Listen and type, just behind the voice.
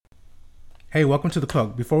Hey, welcome to The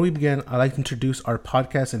Cloak. Before we begin, I'd like to introduce our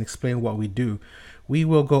podcast and explain what we do. We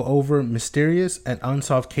will go over mysterious and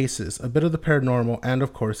unsolved cases, a bit of the paranormal, and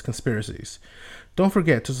of course, conspiracies. Don't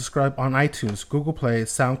forget to subscribe on iTunes, Google Play,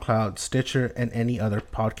 SoundCloud, Stitcher, and any other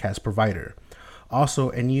podcast provider. Also,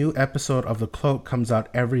 a new episode of The Cloak comes out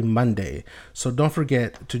every Monday, so don't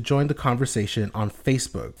forget to join the conversation on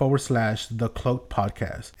Facebook /The Cloaked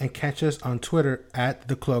Podcast and catch us on Twitter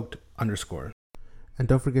 @TheCloaked_. And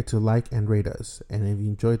don't forget to like and rate us. And if you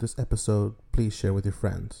enjoyed this episode, please share with your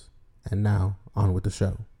friends. And now, on with the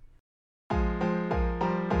show.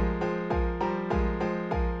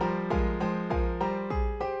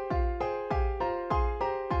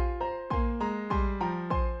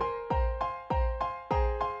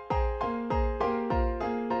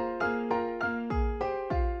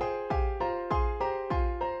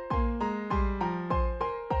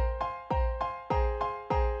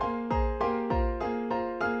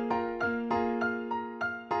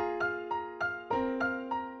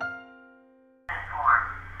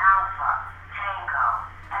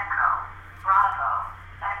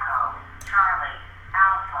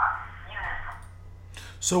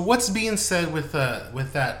 So what's being said with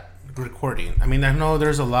that recording? I mean, I know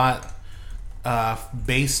there's a lot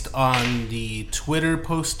based on the Twitter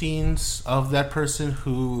postings of that person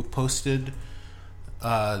who posted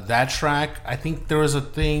that track. I think there was a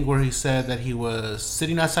thing where he said that he was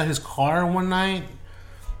sitting outside his car one night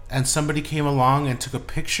and somebody came along and took a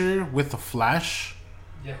picture with a flash.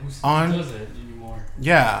 Yeah, who does it anymore?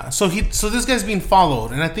 Yeah, so this guy's being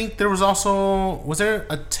followed, and I think there was there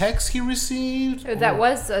a text he received? That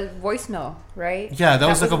was a voicemail, right? Yeah, that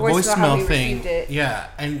was like a voicemail thing. Yeah,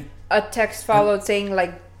 and a text followed saying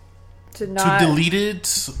like to delete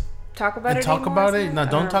it, talk about it. Talk about it. No,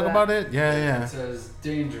 don't talk about it. Yeah. It says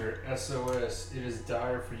danger, SOS. It is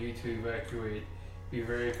dire for you to evacuate. Be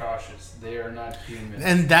very cautious. They are not human.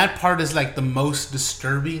 And that part is like the most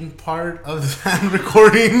disturbing part of that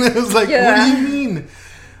recording. It was like, What do you mean?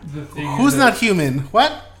 Who's not human?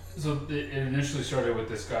 What? So it initially started with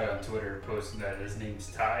this guy on Twitter posting that his name's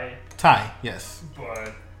Ty. Ty, yes.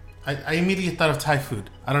 But I immediately thought of Thai food.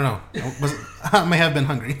 I don't know. I may have been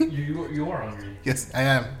hungry. You are hungry. Yes, I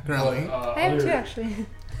am. Currently. I am too, actually.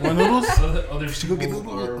 Want noodles? Other should go get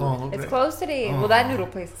noodles. It's closed today. Well, that noodle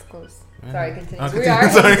place is closed. Sorry, continue. We are.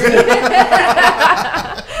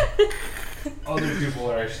 Other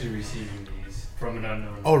people are actually receiving these from an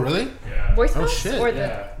unknown. Oh, really? Yeah. Voice Oh, notes? shit. Or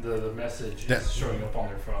The message is showing up on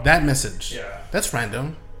their phone. That message? Yeah. That's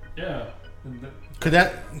random. Yeah. Could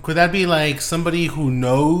that be like somebody who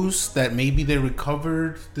knows that maybe they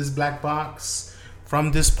recovered this black box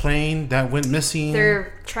from this plane that went missing?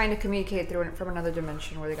 They're trying to communicate through it from another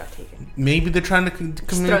dimension where they got taken. Maybe they're trying to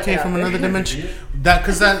communicate from another dimension.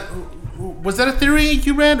 Was that a theory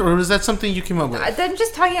you read, or was that something you came up with? I'm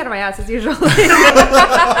just talking out of my ass as usual.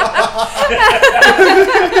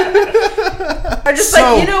 I'm just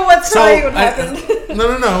what's what happened.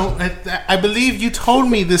 No. I believe you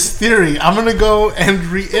told me this theory. I'm going to go and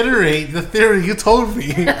reiterate the theory you told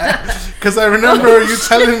me. Because I remember you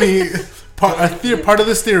telling me part of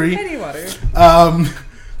this theory. Any water.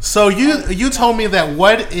 So you told me that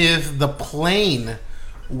what if the plane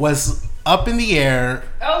was up in the air,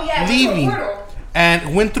 leaving,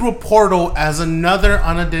 and went through a portal as another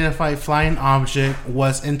unidentified flying object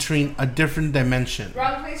was entering a different dimension.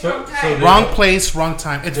 Wrong place, wrong time. Wrong place, wrong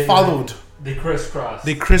time. It followed. They crisscrossed.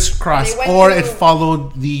 Or it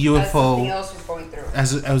followed the UFO as something else was going through.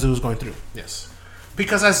 As it was going through. Yes.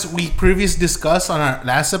 Because as we previously discussed on our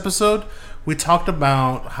last episode, we talked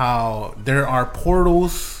about how there are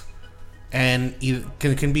portals, and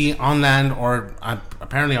can be on land or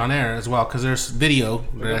apparently on air as well, because there's video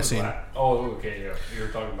that I've seen. Oh, okay, yeah. You were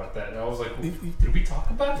talking about that. And I was like, did we talk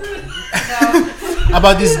about that? No.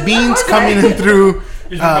 About these beings coming in through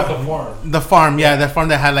about the farm. The farm, yeah. That farm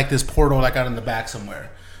that had like this portal like out in the back somewhere.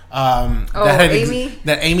 Amy?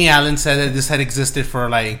 That Amy Allen said that this had existed for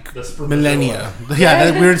like millennia. Yeah,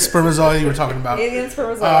 that weird spermazoid you were talking about. Alien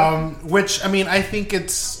spermazoid. Which, I mean, I think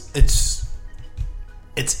it's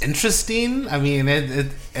interesting. I mean,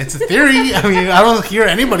 it's a theory. I mean, I don't hear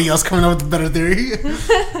anybody else coming up with a better theory.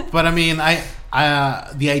 But I mean,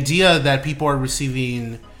 the idea that people are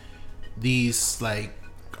receiving these I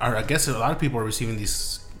guess a lot of people are receiving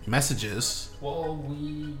these messages.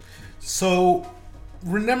 So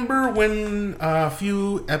remember when a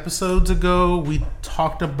few episodes ago we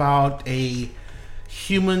talked about a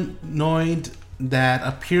humanoid that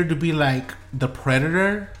appeared to be like the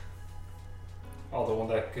Predator? Oh, the one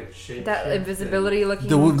that could shape. That invisibility looking.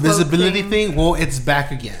 The invisibility thing. Well, it's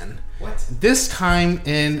back again. What? This time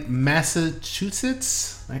in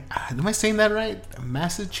Massachusetts. Am I saying that right?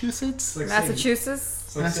 Massachusetts? Like Massachusetts?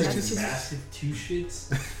 It's like saying Massachusetts? massive two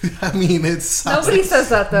shits. I mean, it's... Nobody says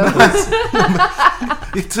that, though.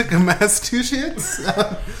 You took a Massachusetts?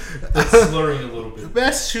 It's slurring a little bit.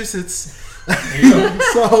 Massachusetts. There you go.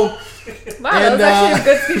 So... Wow, that was actually a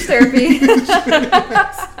good speech therapy.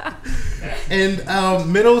 In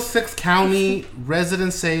Middlesex County,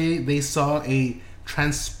 residents say they saw a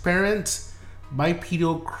transparent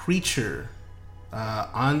bipedal creature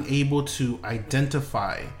unable to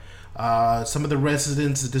identify. Some of the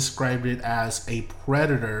residents described it as a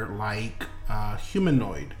predator-like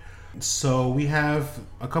humanoid. So we have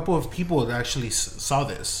a couple of people that actually saw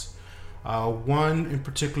this. One in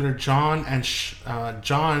particular, John and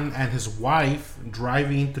his wife,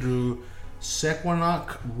 driving through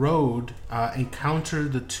Sequannock Road,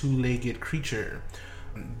 encountered the two-legged creature.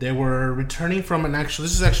 They were returning from this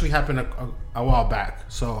has actually happened a while back,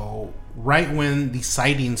 so right when the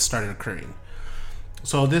sightings started occurring.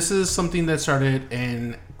 So this is something that started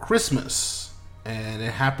in Christmas, and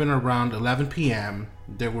it happened around 11 p.m.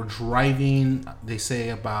 They were driving, they say,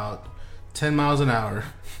 about 10 miles an hour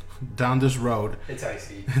down this road. It's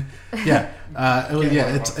icy. Yeah,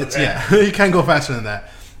 you can't go faster than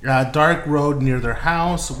that. Dark road near their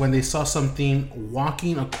house when they saw something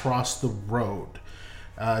walking across the road.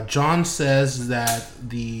 John says that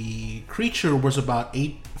the creature was about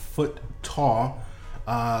 8 foot tall,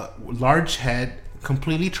 large head,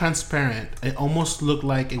 completely transparent. It almost looked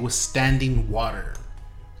like it was standing water.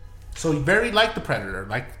 So very like the Predator,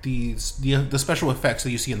 like the special effects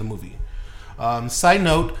that you see in the movie. Side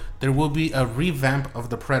note: there will be a revamp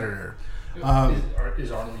of the Predator.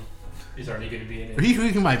 Is Arnie going to be in it?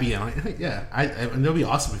 He might be in it. Yeah, and it'll be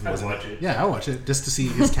awesome if he was in watch it. Yeah, I'll watch it just to see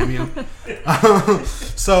his cameo.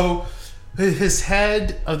 So, his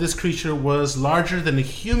head of this creature was larger than a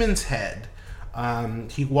human's head.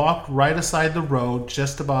 He walked right aside the road,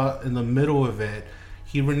 just about in the middle of it.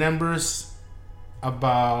 He remembers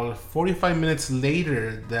about 45 minutes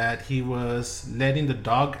later that he was letting the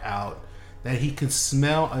dog out, that he could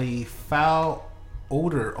smell a foul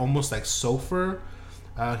odor, almost like sulfur.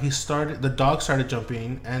 The dog started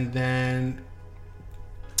jumping, and then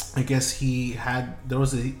I guess there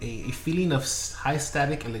was a feeling of high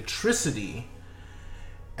static electricity,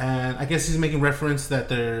 and I guess he's making reference that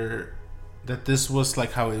this was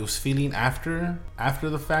like how he was feeling after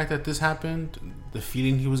the fact that this happened, the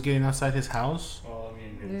feeling he was getting outside his house. Well, I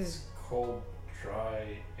mean, it's cold,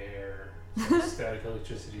 dry air, so static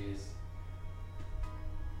electricity is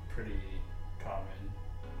pretty common.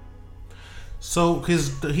 So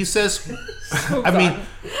he says, I mean,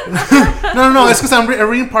 no, it's because I'm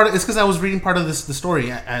reading part. It's because I was reading part of the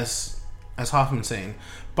story as Hoffman's saying,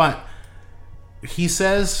 but he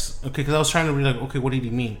says, okay, because I was trying to read, like, okay, what did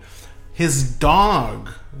he mean? His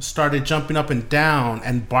dog started jumping up and down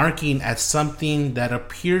and barking at something that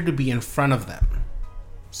appeared to be in front of them.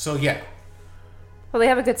 So yeah. Well, they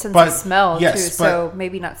have a good sense of smell, too, so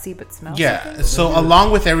maybe not see, but smell. Yeah, something. so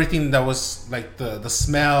along with everything that was like the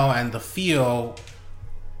smell and the feel,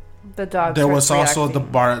 the dog. There was also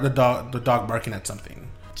reacting. the dog barking at something.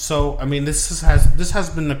 So I mean, this has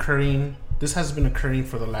been occurring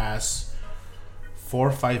for the last 4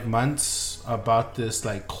 or 5 months about this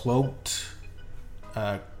like cloaked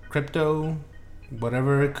crypto,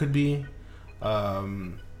 whatever it could be.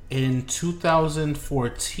 In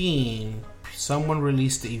 2014. Someone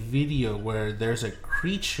released a video where there's a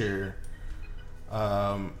creature.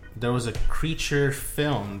 There was a creature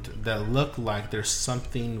filmed that looked like there's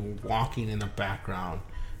something walking in the background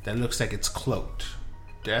that looks like it's cloaked.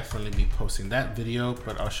 Definitely be posting that video,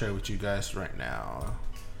 but I'll share it with you guys right now.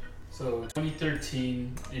 So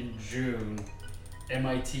 2013 in June,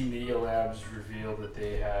 MIT Media Labs revealed that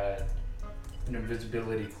they had an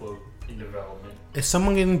invisibility cloak in development. Is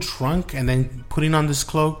someone getting drunk and then putting on this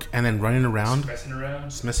cloak and then running around?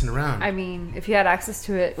 Just messing around. I mean, if you had access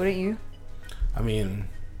to it, wouldn't you? I mean...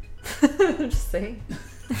 Just saying.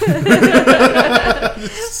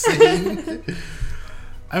 Just saying.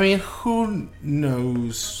 I mean, who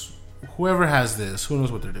knows? Whoever has this, who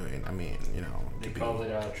knows what they're doing? I mean, you know... They call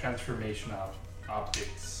it transformation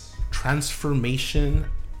optics. Transformation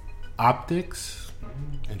optics?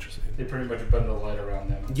 Interesting. They pretty much bend the light around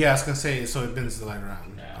them. Yeah, I was gonna say, so it bends the light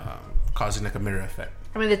around, causing like a mirror effect.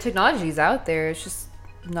 I mean, the technology's out there. It's just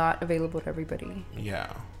not available to everybody.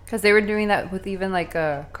 Yeah. Because they were doing that with even like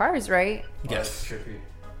cars, right? Yes. Oh, trippy.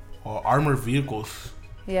 Or armored vehicles.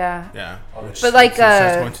 Yeah. Yeah. But like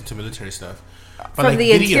going into military stuff. But from like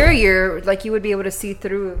the interior, like you would be able to see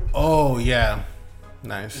through. Oh yeah,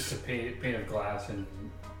 nice. Just a pane of glass and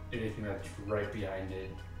anything that's right behind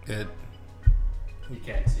it. You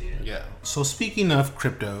can't see it. Yeah. So speaking of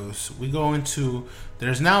cryptos, we go into...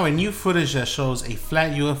 There's now a new footage that shows a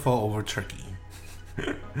flat UFO over Turkey.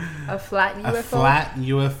 A flat UFO? A flat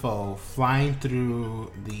UFO flying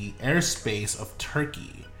through the airspace of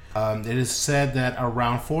Turkey. It is said that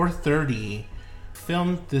around 4:30,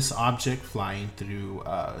 filmed this object flying through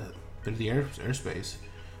the airspace.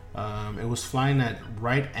 It was flying at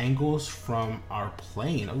right angles from our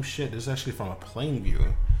plane. Oh shit, this is actually from a plane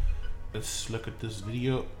view. Let's look at this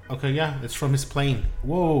video. Okay, yeah, it's from his plane.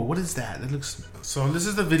 Whoa, what is that? It looks... So this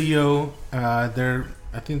is the video. I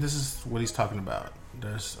think this is what he's talking about.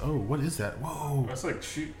 There's... Oh, what is that? Whoa. That's like,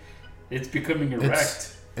 shoot. It's becoming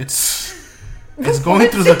erect. It's going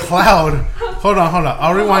through the cloud. Hold on.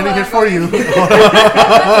 I'll rewind it here for you.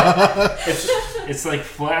 It's like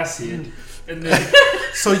flaccid. And then...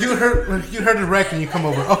 So you heard it wreck and you come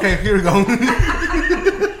over. Okay, here we go.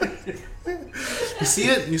 You see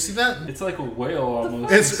it? You see that? It's like a whale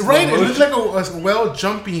almost. It's right. It looks like a whale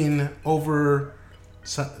jumping over.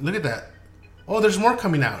 Look at that. Oh, there's more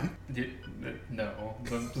coming out. No,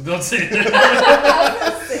 don't say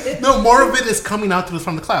that. No, more of it is coming out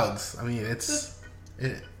from the clouds. I mean, it's.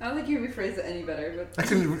 I don't think you rephrase it any better.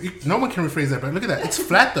 But no one can rephrase that. But look at that. It's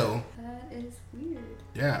flat though. That is weird.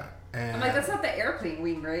 Yeah. And I'm like, that's not the airplane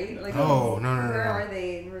wing, right? Like, no. Where are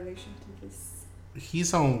they in relation to this?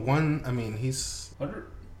 He's on one. I mean, he's.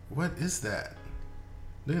 What is that?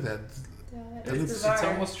 Look at that. It's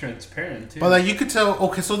almost transparent too. But like you could tell.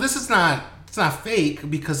 Okay, so this is not. It's not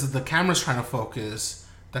fake because the camera's trying to focus.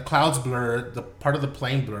 The clouds blur. The part of the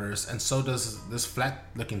plane blurs, and so does this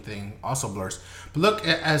flat-looking thing. Also blurs. But look,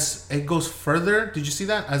 as it goes further. Did you see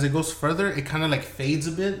that? As it goes further, it kind of like fades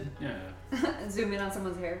a bit. Yeah. Zoom in on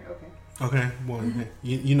someone's hair. Okay. Okay, well,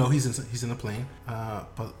 you know he's in a plane,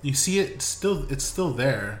 but you see it's still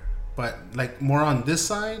there, but like more on this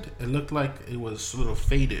side, it looked like it was a little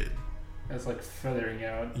faded. It's like feathering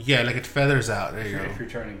out. Yeah, like it feathers out. There you go. If you're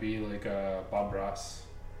trying to be like Bob Ross.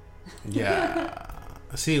 Yeah.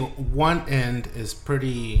 See, one end is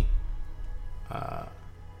pretty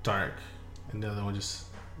dark, and the other one just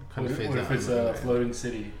kind of fades out. What if it's a floating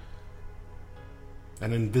city?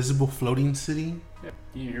 An invisible floating city? Yeah.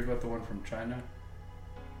 You hear about the one from China?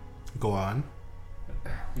 Go on.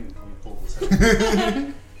 Let me pull this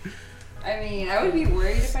out. I mean, I would be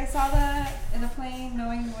worried if I saw that in a plane,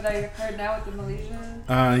 knowing what I heard now with the Malaysia.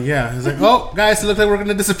 Yeah. It's like, oh, guys, it looks like we're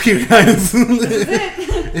gonna disappear, guys.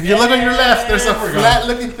 If you look on your left, there's a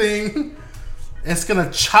flat-looking thing. It's gonna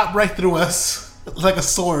chop right through us like a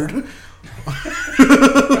sword.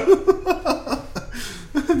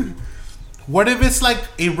 What if it's like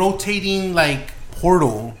a rotating like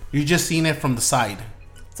portal? You're just seeing it from the side.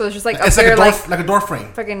 So it's just like it's like a door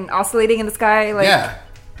frame, fucking oscillating in the sky. Like yeah,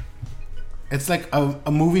 it's like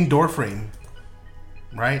a moving door frame,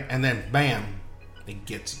 right? And then bam, it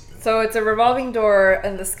gets you. So it's a revolving door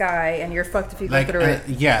in the sky, and you're fucked if you go through it.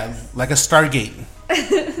 Yeah, like a Stargate.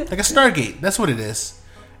 Like a Stargate. That's what it is.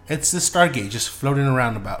 It's the Stargate just floating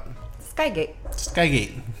around about. Skygate.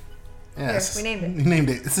 Skygate. Yes, we named it. We named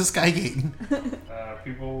it. It's a Skygate.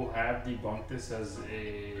 People have debunked this as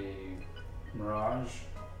a mirage.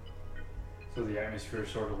 So the atmosphere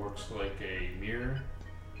sort of works like a mirror,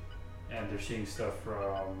 and they're seeing stuff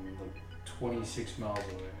from like 26 miles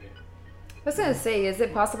away. I was gonna say, is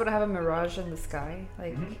it possible to have a mirage in the sky?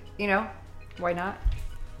 Like, you know, why not?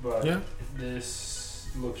 But yeah. This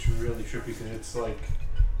looks really trippy because it's like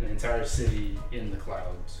an entire city in the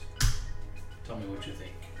clouds. Tell me what you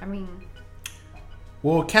think. I mean,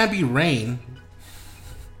 well, it can't be rain.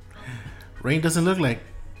 Rain doesn't look like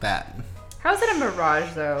that. How is it a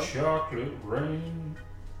mirage, though? Chocolate rain.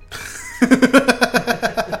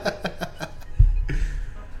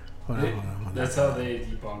 Hold on. That's how they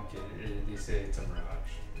debunk it. They say it's a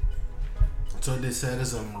mirage. So they said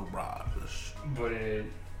it's a mirage. But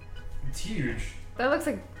it's huge. That looks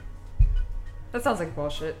like... That sounds like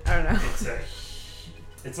bullshit. I don't know.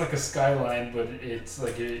 It's like a skyline, but it's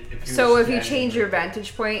like if you change your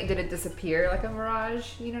vantage point, did it disappear like a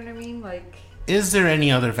mirage? You know what I mean? Like, is there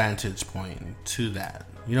any other vantage point to that?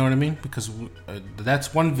 You know what I mean? Because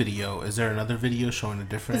that's one video. Is there another video showing a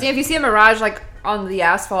different? Because if you see a mirage like on the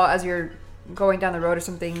asphalt as you're going down the road or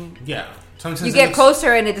something, yeah, sometimes you get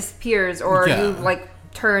closer and it disappears, or you like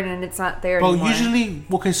turn and it's not there anymore. Usually,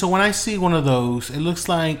 okay, so when I see one of those, it looks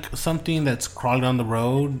like something that's crawling on the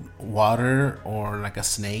road, water, or like a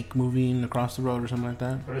snake moving across the road or something like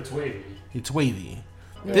that. But it's wavy. It's wavy.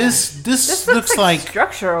 Yeah. This looks like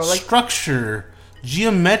structural, like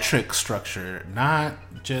geometric structure, not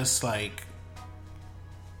just like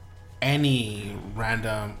any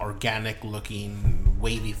random organic looking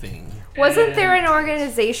wavy thing. Wasn't there an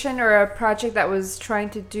organization or a project that was trying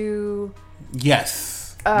to do?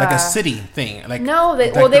 Yes, like a city thing. Like no,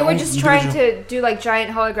 they like they were just trying to do like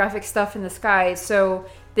giant holographic stuff in the sky, so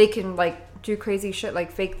they can like do crazy shit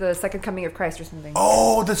like fake the second coming of Christ or something.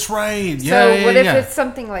 Oh, that's right. Yeah. So what if it's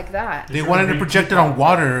something like that? They wanted to project it on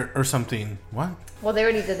water or something. What? Well, they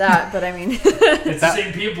already did that, but I mean, it's the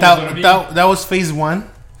same people. That was phase 1.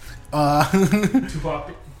 Tupac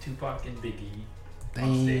and Biggie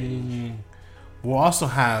on stage. We'll also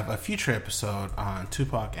have a future episode on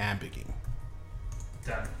Tupac and Biggie.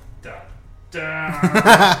 Dun, dun,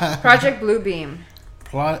 dun. Project Bluebeam.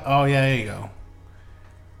 Oh yeah, there you go.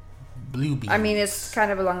 Bluebeam. I mean, it's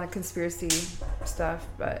kind of along the conspiracy stuff,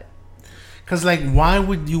 but because like, why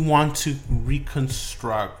would you want to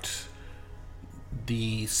reconstruct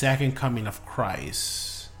the second coming of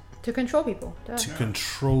Christ to control people? To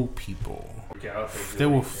control people. They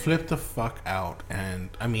will flip the fuck out, and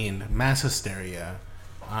I mean, mass hysteria.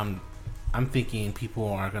 I'm thinking people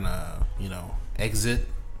are gonna, exit,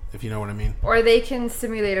 if you know what I mean. Or they can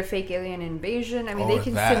simulate a fake alien invasion. I mean, they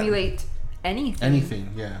can simulate anything.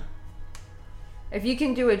 Anything, yeah. If you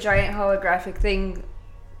can do a giant holographic thing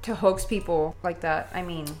to hoax people like that, I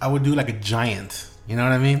mean, I would do like a giant. You know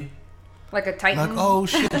what I mean? Like a Titan. Like, oh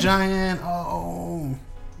shit, giant. Oh.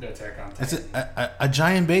 That's Titan. It's a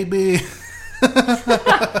giant baby.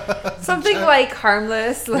 Something like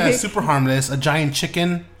harmless. Like, super harmless. A giant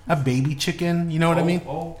chicken. A baby chicken. You know what I mean?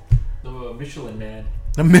 Oh, the Michelin Man.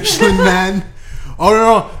 The Michelin Man.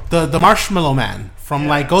 Oh, no. The Marshmallow Man from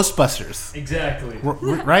like Ghostbusters. Exactly.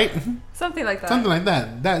 Right? Something like that. Something like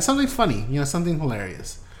that. Something funny. Something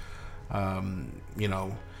hilarious. Something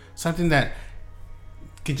that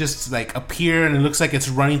can just like appear and it looks like it's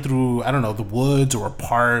running through, I don't know, the woods or a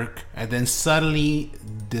park, and then suddenly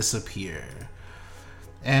disappear.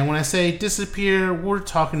 And when I say disappear, we're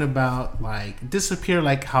talking about like disappear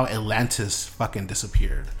like how Atlantis fucking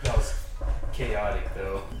disappeared. That was chaotic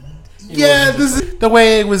though. This is the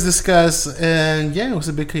way it was discussed, and it was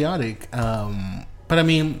a bit chaotic. But I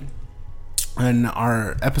mean, in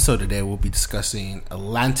our episode today, we'll be discussing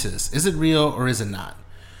Atlantis. Is it real or is it not?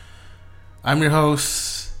 I'm your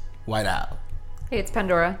host, White Owl. Hey, it's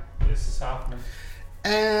Pandora. This is Hoffman.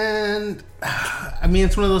 And I mean,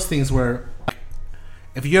 it's one of those things where,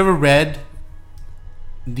 if you ever read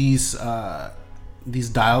these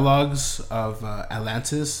dialogues of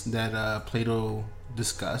Atlantis that Plato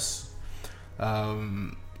discussed,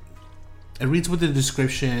 it reads with the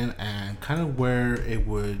description and kind of where it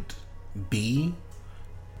would be.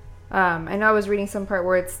 I know I was reading some part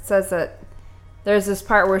where it says that there's this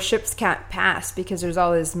part where ships can't pass because there's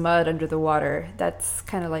all this mud under the water. That's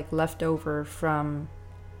kind of like left over from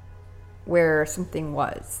where something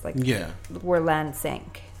was, like where land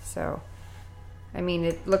sank. So, I mean,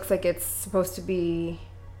 it looks like it's supposed to be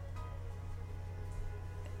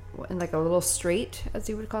in like a little strait, as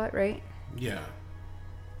you would call it, right? Yeah.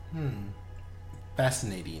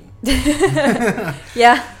 Fascinating.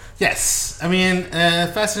 Yeah. Yes. I mean,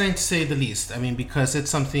 fascinating to say the least. I mean, because it's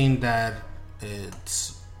something that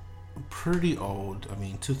it's pretty old. I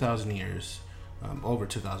mean, 2,000 years, over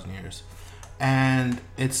 2,000 years. And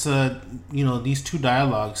it's, these two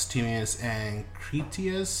dialogues, Timaeus and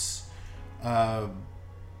Critias,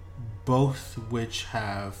 both which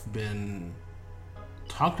have been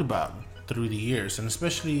talked about through the years. And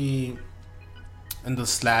especially in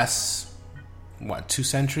this last, 2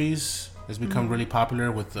 centuries, has become really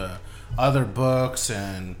popular with the other books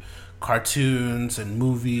and cartoons and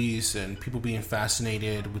movies and people being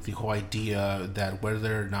fascinated with the whole idea that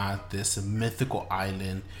whether or not this mythical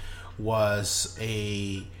island was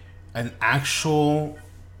an actual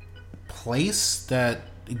place that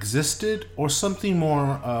existed or something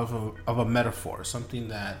more of a metaphor, something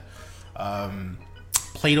that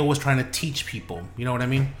Plato was trying to teach people. You know what I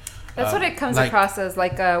mean? That's what it comes across as,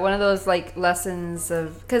 like one of those like lessons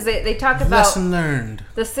of, because they talk about lesson learned,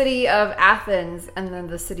 the city of Athens and then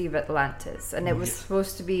the city of Atlantis, and it was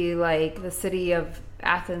supposed to be like the city of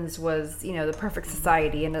Athens was the perfect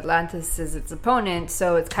society, and Atlantis is its opponent.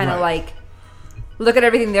 So it's kind of like, look at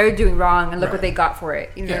everything they're doing wrong and look what they got for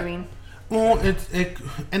it. You know what I mean? Well, it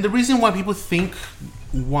and the reason why people think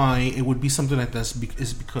why it would be something like this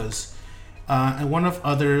is because in one of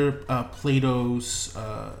other Plato's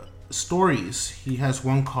stories, he has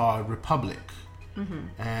one called Republic,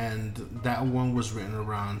 and that one was written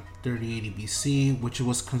around 3080 BC, which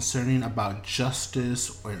was concerning about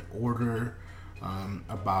justice and order,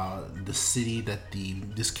 about the city that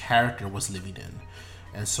this character was living in.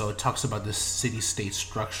 And so it talks about this city-state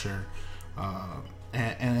structure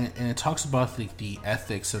and it talks about the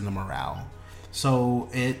ethics and the morale. So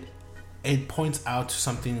it points out to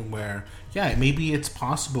something where, yeah, maybe it's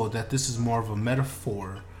possible that this is more of a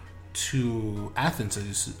metaphor to Athens,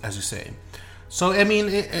 as you say. So I mean,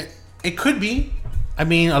 it could be. I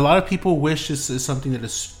mean, a lot of people wish this is something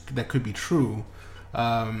that could be true.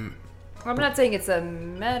 I'm not saying it's a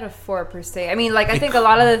metaphor per se. I mean, like, I think a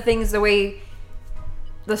lot of the things, the way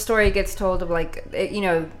the story gets told of, like,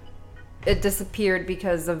 it disappeared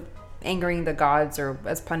because of angering the gods or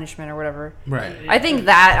as punishment or whatever. Right. I think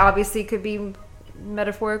that obviously could be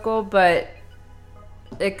metaphorical, but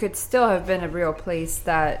it could still have been a real place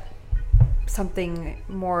that something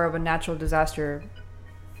more of a natural disaster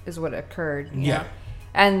is what occurred. You know?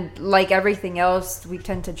 And like everything else, we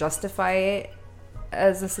tend to justify it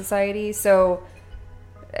as a society. So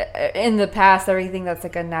in the past, everything that's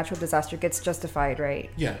like a natural disaster gets justified, right?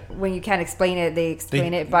 Yeah. When you can't explain it, they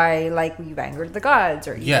explain it by, like, you've angered the gods,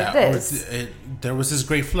 or you did this. Or there was this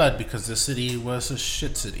great flood because the city was a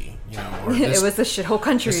shit city, you know. Or it was a shithole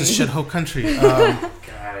country. It's a shithole country. Guys.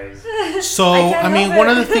 So I mean, one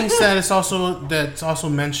of the things that's also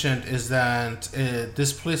mentioned is that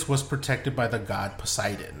this place was protected by the god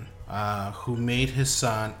Poseidon, who made his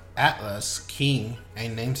son Atlas king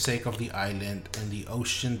and namesake of the island and the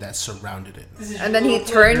ocean that surrounded it. And then he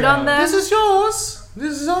turned on them. This is yours.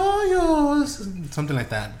 This is all yours. Something like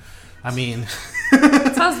that. I mean,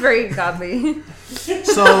 it sounds very godly.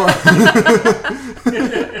 So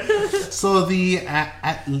the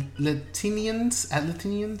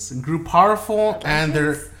Atlanteans grew powerful, and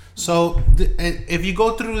if you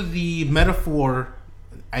go through the metaphor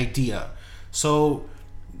idea, so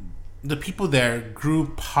the people there grew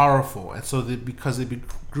powerful, and so because they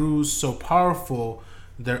grew so powerful,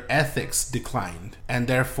 their ethics declined, and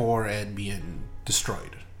therefore it being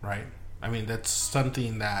destroyed. Right? I mean, that's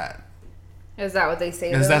something that. Is that what they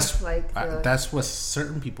say? That's what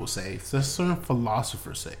certain people say. That's certain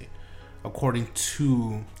philosophers say, according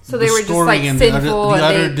to so they were just like sinful the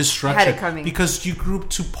utter they destruction. Had it coming. Because you grew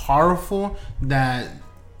too powerful that.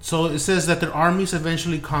 So it says that their armies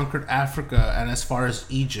eventually conquered Africa and as far as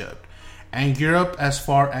Egypt, and Europe as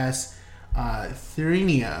far as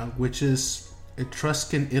Thyrea, which is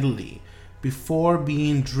Etruscan Italy, before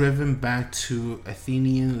being driven back to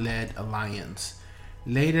Athenian-led alliance.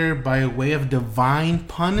 Later, by way of divine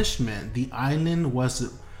punishment, the island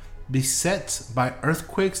was beset by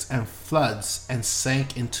earthquakes and floods and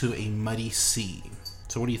sank into a muddy sea.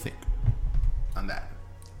 So what do you think on that?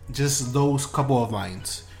 Just those couple of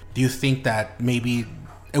lines. Do you think that maybe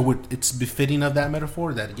it's befitting of that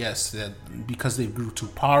metaphor? That yes, that because they grew too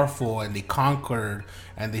powerful and they conquered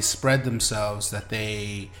and they spread themselves, that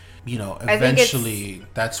they, eventually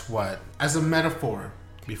that's what, as a metaphor.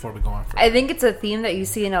 Before we go on further. I think it's a theme that you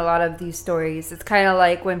see in a lot of these stories. It's kind of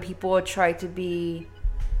like when people try to be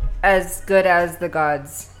as good as the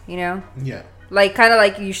gods, Yeah. Like, kind of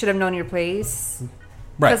like you should have known your place.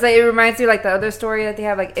 Right. Because it reminds me, like, the other story that they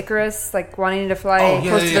have, like Icarus, like, wanting to fly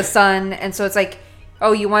close to the sun. And so it's like,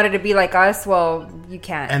 oh, you wanted to be like us? Well, you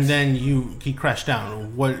can't. And then he crashed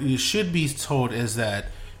down. What you should be told is that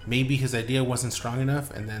maybe his idea wasn't strong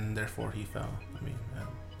enough, and then, therefore, he fell. I mean...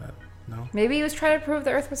 No. Maybe he was trying to prove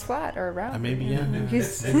the Earth was flat or round. Maybe, yeah.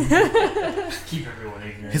 Keep everyone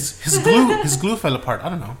ignorant. His glue fell apart. I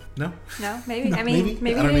don't know. No, maybe. No, I mean,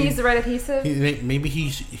 maybe he didn't use the right adhesive. Maybe he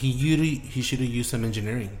should have used some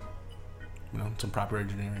engineering. Some proper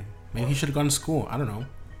engineering. Maybe he should have gone to school. I don't know.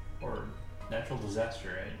 Or natural disaster,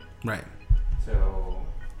 right? Right. So,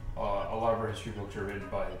 a lot of our history books are written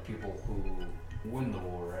by people who win the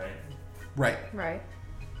war, right? Right.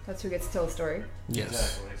 That's who gets to tell the story. Yes.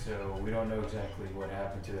 Exactly. So we don't know exactly what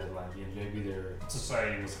happened to the Atlanteans. Maybe their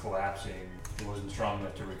society was collapsing. It wasn't strong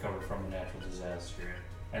enough to recover from a natural disaster.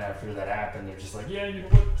 And after that happened, they're just like, yeah, you know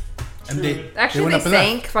what? And they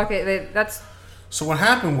sank. Fuck it. That's. So what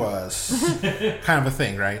happened was kind of a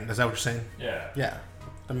thing, right? Is that what you're saying? Yeah. Yeah.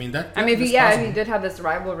 I mean that. I mean, if you did have this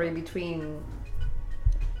rivalry between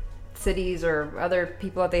cities or other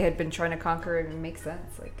people that they had been trying to conquer, it makes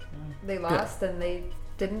sense. Like they lost and they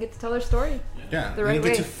didn't get to tell their story. Yeah, they didn't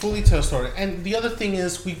get to fully tell a story. And the other thing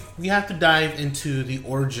is we have to dive into the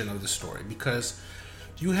origin of the story, because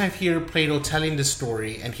you have here Plato telling the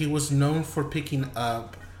story, and he was known for picking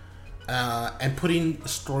up and putting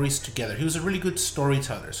stories together. He was a really good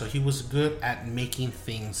storyteller, so he was good at making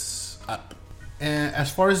things up. And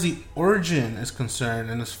as far as the origin is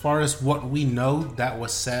concerned, and as far as what we know that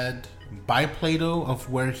was said by Plato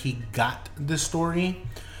of where he got this story,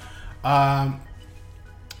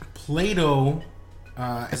 Plato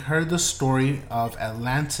heard the story of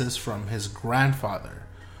Atlantis from his grandfather,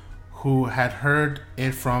 who had heard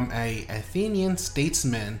it from a Athenian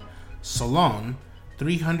statesman, Solon,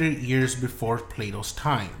 300 years before Plato's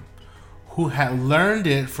time, who had learned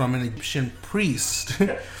it from an Egyptian priest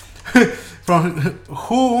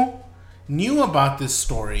who knew about this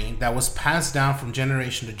story that was passed down from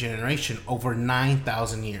generation to generation over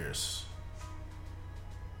 9,000 years.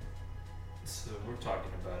 So we're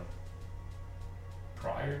talking about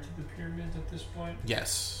prior to the pyramids at this point?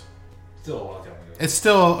 Yes. Still a long time ago. It's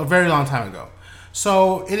still a very long time ago.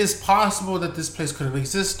 So it is possible that this place could have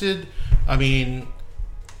existed. I mean,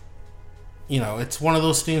 it's one of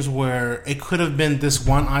those things where it could have been this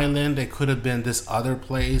one island. It could have been this other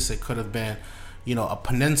place. It could have been, a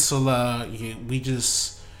peninsula.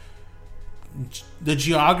 The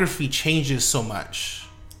geography changes so much.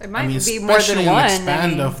 It might be more than one. Especially in a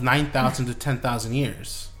span of 9,000 to 10,000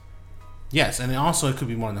 years. Yes, and it could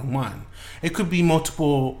be more than one. It could be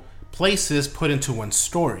multiple places put into one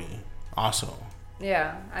story also.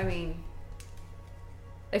 Yeah, I mean,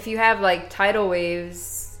 if you have like tidal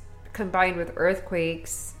waves combined with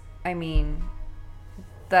earthquakes, I mean,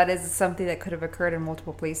 that is something that could have occurred in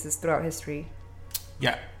multiple places throughout history.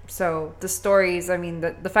 Yeah. So the stories, I mean,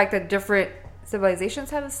 the fact that different civilizations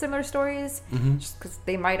have similar stories, just because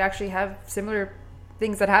they might actually have similar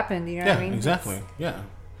things that happened, you know what I mean? Exactly. Yeah.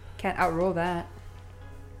 Can't outrule that.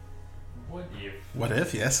 What if? What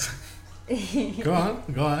if, yes. Go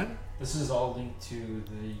on. This is all linked to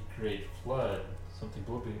the Great Flood, something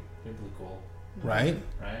biblical. Right.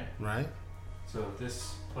 So if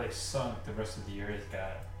this place sunk, the rest of the earth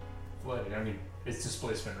got flooded. I mean, it's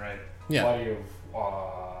displacement, right? Yeah. Body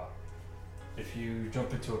of, if you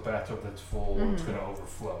jump into a bathtub that's full, it's going to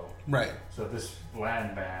overflow. Right. So this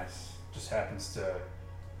land mass just happens to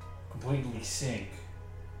completely sink,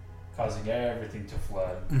 causing everything to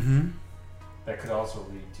flood. Mm-hmm. That could also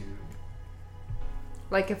lead to...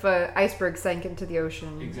 Like if an iceberg sank into the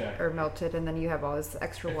ocean Exactly. or melted, and then you have all this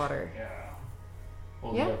extra water. Yeah.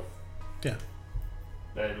 Well, Yeah. Yeah.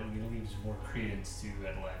 That leaves more credence to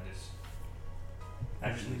Atlantis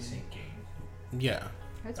actually sinking. Yeah.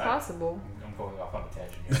 It's possible. I'm going off on a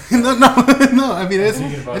tangent here. No. I mean, I'm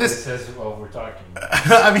thinking about this as well. We're talking.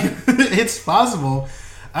 I mean, it's possible.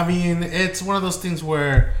 I mean, it's one of those things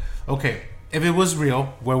where, okay, if it was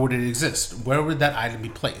real, where would it exist? Where would that island be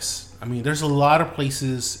placed? I mean, there's a lot of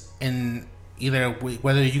places in either,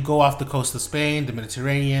 whether you go off the coast of Spain, the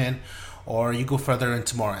Mediterranean, or you go further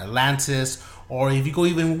into more Atlantis, or if you go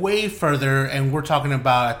even way further, and we're talking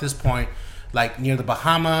about at this point, like near the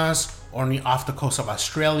Bahamas, or off the coast of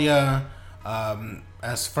Australia,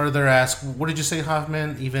 as further as, what did you say,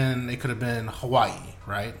 Hoffman? Even it could have been Hawaii,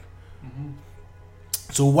 right? Mm-hmm.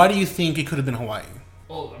 So why do you think it could have been Hawaii?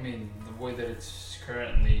 Well, I mean, the way that it's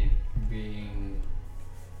currently being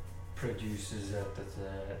produced is that the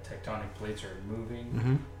tectonic plates are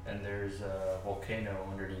moving, and there's a volcano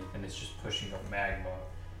underneath, and it's just pushing up magma.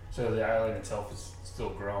 So the island itself is still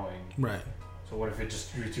growing. Right. So what if it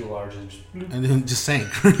just grew too large and just... And then just sank.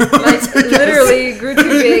 Like, literally grew too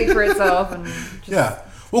big for itself. And just... Yeah.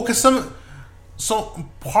 Well, because so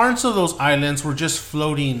parts of those islands were just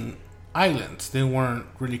floating islands. They weren't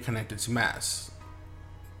really connected to mass.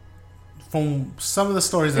 From some of the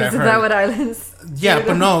stories that I've heard. Is that what islands? Yeah,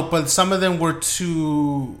 but some of them were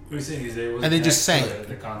too... What you're saying is and they just sank.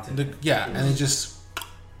 The continent. And they just...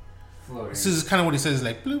 Floating. This is kind of what he says,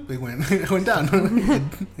 like, bloop, it went down.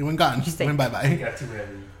 it went gone. It went bye-bye. It got too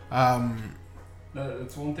heavy.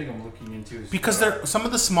 That's one thing I'm looking into. Because there some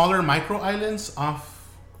of the smaller micro islands off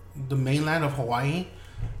the mainland of Hawaii,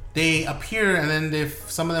 they appear and then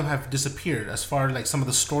some of them have disappeared as far as like some of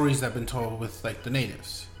the stories that have been told with like the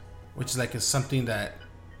natives, which is like is something that,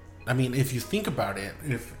 I mean, if you think about it,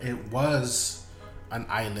 if it was an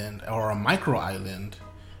island or a micro island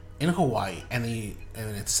in Hawaii and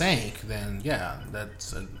it sank, then yeah,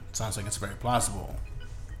 sounds like it's very plausible.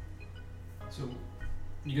 So,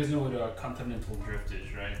 you guys know what continental drift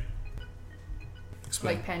is, right?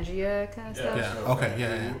 Explain. Like Pangea kind of stuff? Yeah. So, Okay.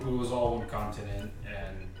 Yeah. It was all one continent,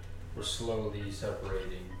 and we're slowly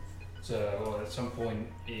separating. So at some point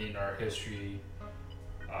in our history,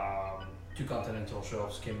 two continental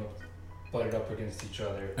shelves butted up against each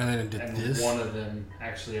other, And then it did this. One of them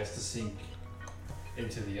actually has to sink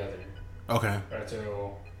into the other. Okay. Right.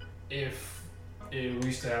 So if we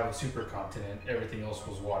used to have a supercontinent, everything else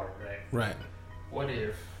was water, right? Right. What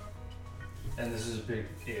if, and this is a big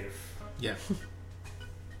if, Yeah.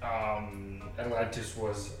 Atlantis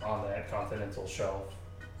was on that continental shelf,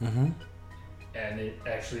 Mm-hmm. and it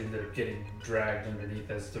actually ended up getting dragged underneath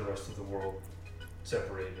as the rest of the world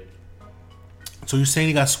separated. So you're saying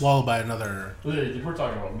he got swallowed by another? We're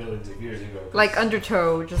talking about millions of years ago. Like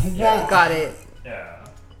Undertow, just Yeah. got it. Yeah.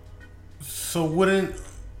 So wouldn't?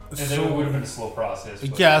 And then it would have been a slow process.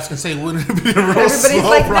 But Yeah, I was gonna say, wouldn't it be a real Everybody's slow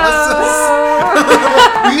like, process?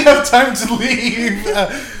 no. We have time to leave.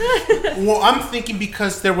 Well, I'm thinking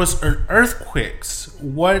because there was earthquakes.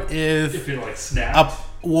 What if it like snapped?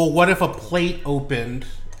 What if a plate opened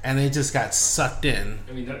and it just got sucked in?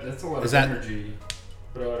 I mean, that's a lot of energy.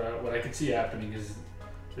 But what I could see happening is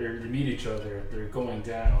they meet each other, they're going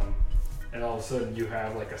down, and all of a sudden you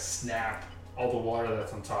have like a snap. All the water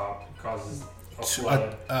that's on top causes a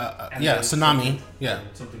flood. Tsunami.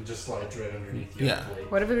 Something just slides right underneath you. Yeah.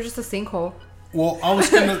 What if it was just a sinkhole? Well, I was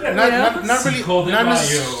gonna not really not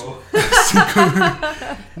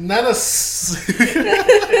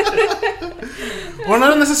well,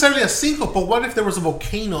 not necessarily a sinkhole, but what if there was a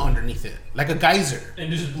volcano underneath it, like a geyser,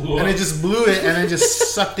 and it just blew up. And it just blew it, and it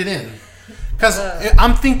just sucked it in? Because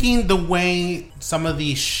I'm thinking the way some of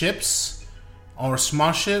these ships or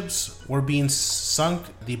small ships were being sunk,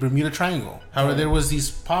 the Bermuda Triangle. However, there was these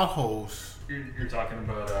potholes. You're talking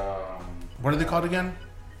about what are they called again?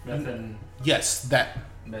 Methane. Yes, that.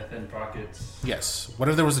 Methane pockets. Yes. What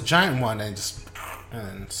if there was a giant one and just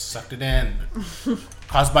sucked it in,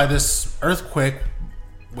 caused by this earthquake,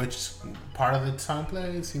 which part of the time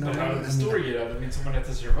plays, you know? But how did the story get out? I mean, someone had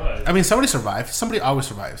to survive. I mean, somebody survived. Somebody always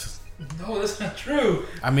survives. No, that's not true.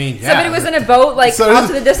 I mean, yeah. Somebody was in a boat, like, off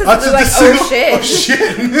to the distance, and they're like, oh shit. Oh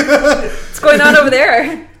shit. What's going on over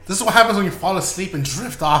there? This is what happens when you fall asleep and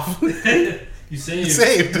drift off. You saved. You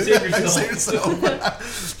saved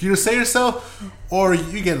yourself. You save yourself, or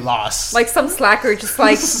you get lost. Like some slacker just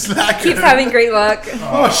like keeps having great luck.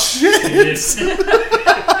 Oh shit.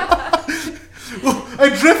 I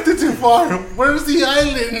drifted too far. Where's the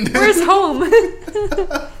island? Where's home?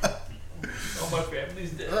 My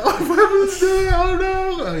family's dead. Oh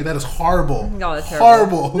no! I mean, that is horrible. No, that's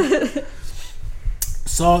horrible.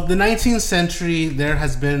 So the 19th century,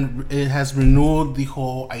 it has renewed the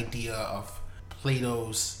whole idea of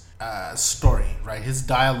Plato's story. Right, his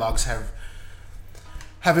dialogues have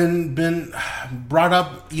been brought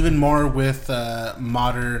up even more with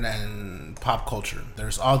modern and pop culture.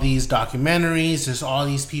 There's all these documentaries. There's all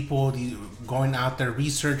these people going out there,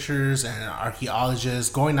 researchers and archaeologists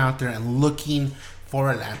going out there and looking for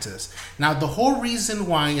Atlantis. Now, the whole reason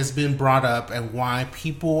why it's been brought up and why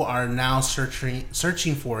people are now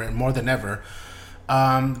searching for it more than ever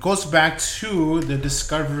goes back to the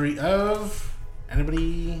discovery of...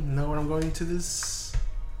 Anybody know where I'm going to this?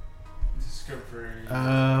 Discovery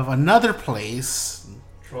of another place.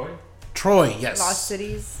 Troy, yes. Lost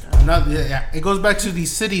cities. It goes back to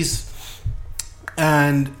these cities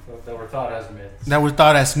and that were thought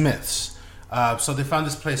as myths. So they found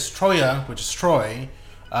this place, Troya, which is Troy,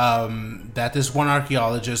 that this one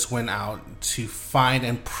archaeologist went out to find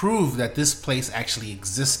and prove that this place actually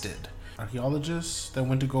existed. Archaeologists that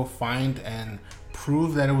went to go find and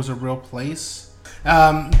prove that it was a real place.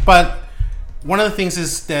 But one of the things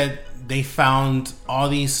is that they found all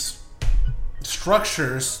these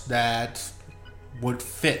structures that would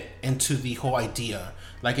fit into the whole idea.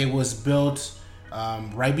 Like it was built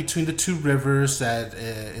right between the two rivers that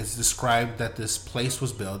is described that this place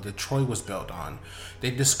was built, that Troy was built on.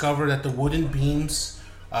 They discovered that the wooden beams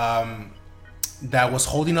that was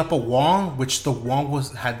holding up a wall, which the wall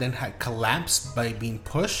had collapsed by being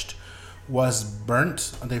pushed, was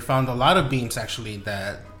burnt. They found a lot of beams actually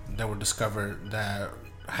that were discovered that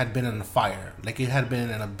had been in a fire, like it had been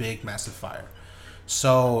in a big massive fire.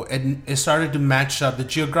 So it started to match up,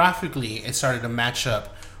 geographically it started to match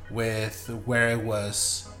up with where it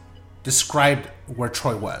was described where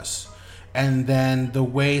Troy was. And then the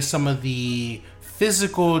way some of the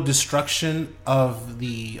physical destruction of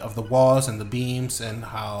the walls and the beams and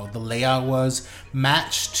how the layout was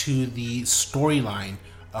matched to the storyline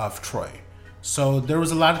of Troy. So there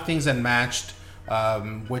was a lot of things that matched,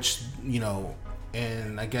 which, you know,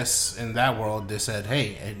 and I guess in that world they said,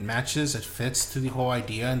 hey, it matches, it fits to the whole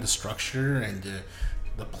idea and the structure and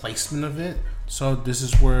the placement of it. So this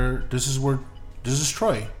is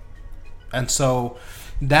Troy. And so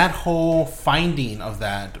that whole finding of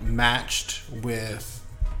that matched with,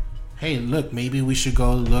 hey, look, maybe we should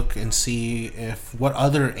go look and see if what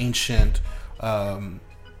other ancient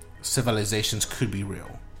civilizations could be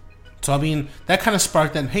real. So I mean, that kind of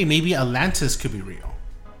sparked that, hey, maybe Atlantis could be real.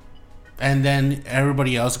 And then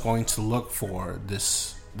everybody else going to look for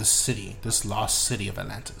this city, this lost city of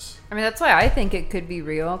Atlantis. I mean, that's why I think it could be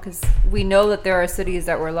real, because we know that there are cities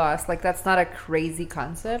that were lost. Like, that's not a crazy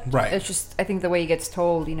concept. Right. It's just, I think the way it gets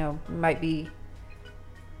told, you know, might be,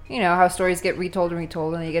 you know, how stories get retold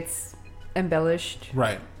and it gets embellished,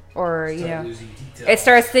 Right. or you Start know, losing details. it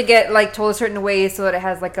starts to get like told a certain way so that it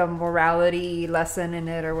has like a morality lesson in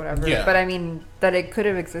it or whatever. Yeah. But I mean, that it could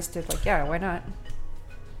have existed. Like, yeah, why not?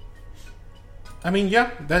 I mean, yeah,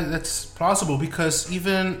 that's plausible because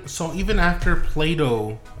even after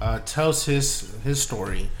Plato tells his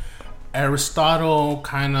story, Aristotle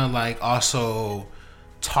kind of like also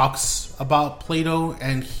talks about Plato,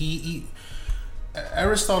 and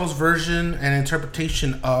Aristotle's version and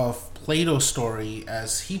interpretation of Plato's story,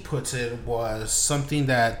 as he puts it, was something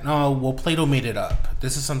that Plato made it up.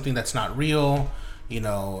 This is something that's not real.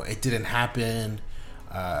 It didn't happen.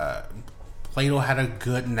 Plato had a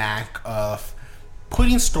good knack of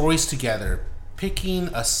putting stories together, picking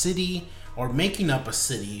a city or making up a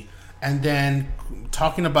city, and then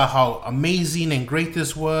talking about how amazing and great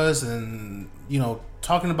this was, and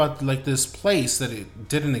talking about like this place that it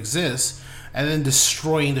didn't exist, and then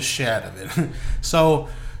destroying the shit out of it. So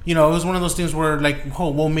it was one of those things where like,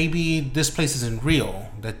 oh well, maybe this place isn't real,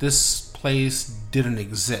 that this place didn't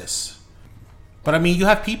exist. But I mean, you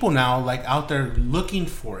have people now like out there looking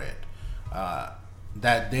for it,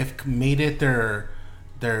 that they've made it their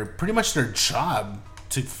pretty much their job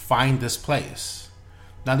to find this place.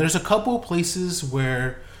 Now there's a couple of places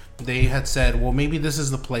where they had said, well, maybe this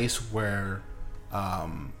is the place where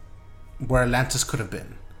Atlantis could have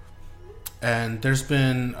been. And there's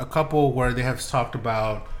been a couple where they have talked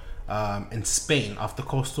about in Spain, off the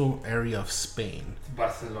coastal area of Spain.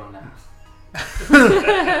 Barcelona.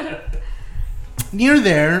 Near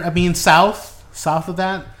there, I mean south of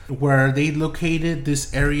that, where they located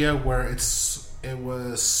this area where it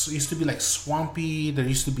used to be like swampy. There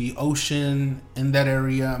used to be ocean in that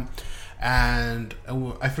area, and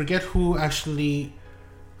I forget who actually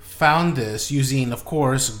found this using, of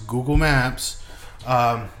course, Google Maps.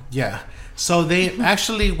 So they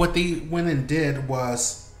actually, what they went and did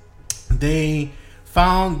was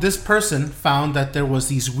this person found that there was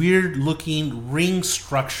these weird looking ring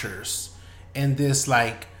structures in this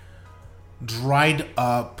like dried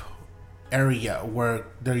up area where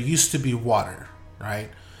there used to be water, right?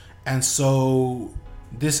 And so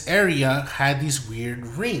this area had these weird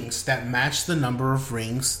rings that matched the number of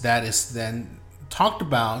rings that is then talked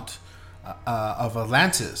about of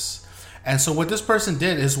Atlantis. And so what this person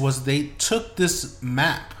did was they took this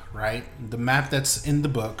map, right? The map that's in the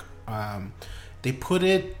book. They put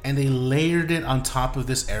it and they layered it on top of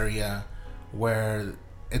this area where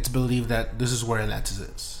it's believed that this is where Atlantis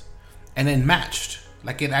is. And it matched.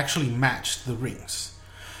 Like, it actually matched the rings.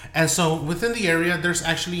 And so within the area, there's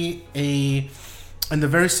actually in the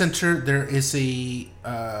very center, there is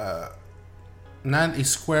not a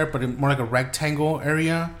square, but more like a rectangle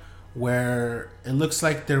area where it looks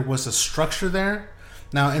like there was a structure there.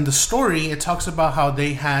 Now, in the story, it talks about how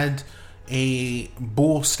they had a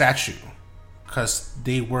bull statue because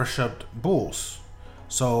they worshipped bulls.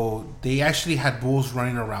 So they actually had bulls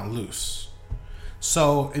running around loose.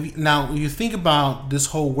 So now you think about this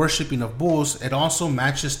whole worshipping of bulls, it also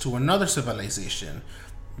matches to another civilization,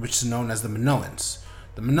 which is known as the Minoans.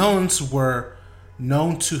 The Minoans were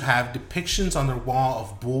known to have depictions on their wall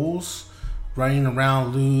of bulls running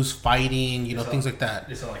around loose, fighting, things like that.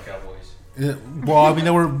 They sound like cowboys.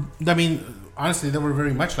 Honestly, they were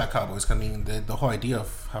very much like cowboys. I mean, the whole idea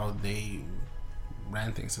of how they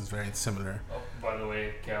ran things is very similar. Oh, by the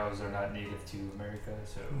way, cows are not native to America,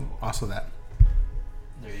 so... Also that.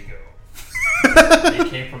 There you go. They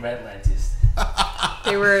came from Atlantis.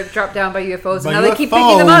 They were dropped down by UFOs, and now they keep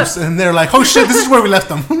picking them up. And they're like, oh shit, this is where we left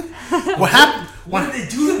them. What happened? What did they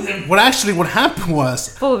do to them? What happened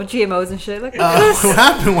was... Full of GMOs and shit. Like, what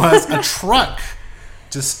happened was a truck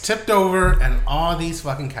just tipped over and all these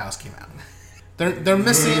fucking cows came out. They're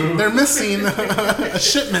missing a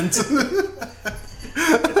shipment.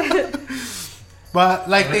 But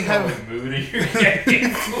like they have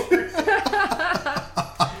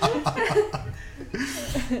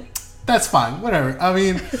that's fine, whatever.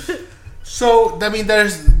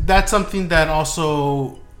 That's something that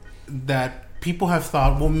also that people have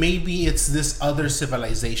thought, well, maybe it's this other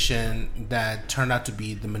civilization that turned out to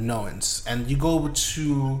be the Minoans. And you go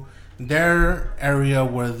to their area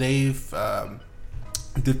where they've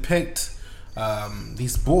depict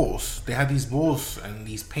these bulls. They have these bulls and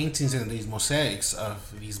these paintings and these mosaics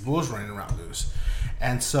of these bulls running around loose.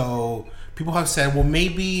 And so people have said, well,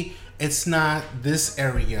 maybe it's not this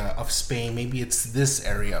area of Spain. Maybe it's this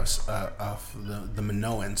area of the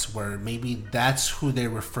Minoans, where maybe that's who they're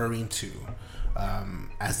referring to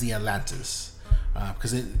as the Atlantis,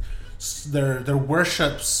 because their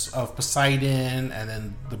worships of Poseidon and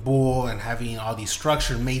then the bull and having all these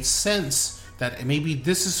structures made sense that maybe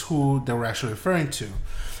this is who they were actually referring to.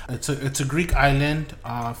 It's a Greek island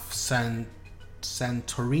of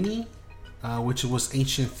Santorini, which was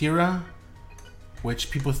ancient Thera,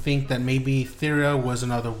 which people think that maybe Thera was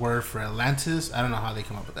another word for Atlantis. I don't know how they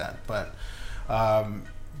come up with that, but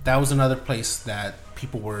that was another place that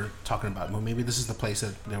people were talking about. Well, maybe this is the place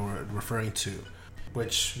that they were referring to,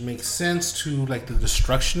 which makes sense to like the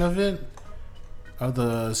destruction of it, of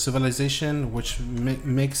the civilization, which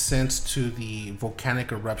makes sense to the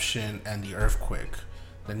volcanic eruption and the earthquake.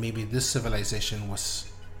 That maybe this civilization was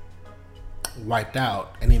wiped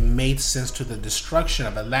out, and it made sense to the destruction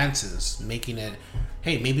of Atlantis, making it,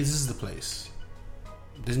 hey, maybe this is the place.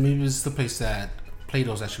 Maybe this is the place that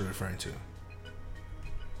Plato's actually referring to.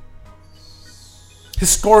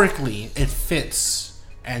 Historically, it fits,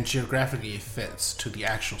 and geographically, it fits to the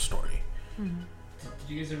actual story. Mm-hmm. Did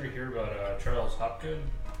you guys ever hear about Charles Hopgood?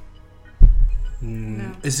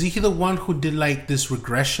 No. Is he the one who did like this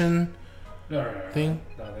regression No. thing?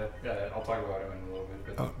 No, I'll talk about him in a little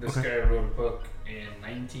bit. But this okay. guy wrote a book in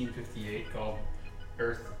 1958 called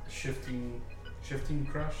Earth Shifting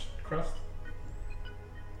Crust.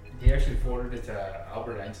 He actually forwarded it to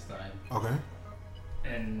Albert Einstein. Okay.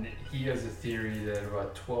 And he has a theory that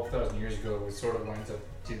about 12,000 years ago, it sort of lines up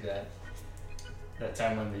to that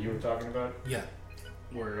timeline that you were talking about, Yeah.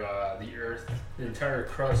 where the Earth, the entire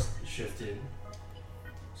crust shifted.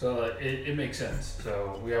 So it makes sense.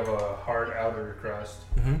 So we have a hard outer crust,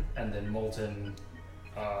 Mm-hmm. and then molten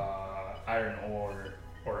iron ore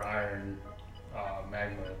or iron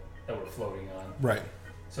magma that we're floating on. Right.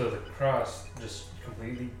 So the crust just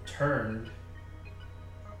completely turned,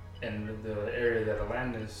 and the area that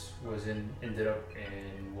Atlantis was in ended up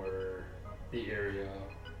in where the area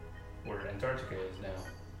where Antarctica is now.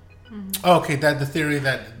 Mm-hmm. Oh, okay, that the theory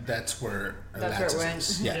that's where That's where it Atlantis went.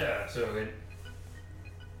 is. Yeah. So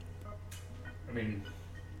I mean,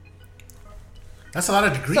 That's a lot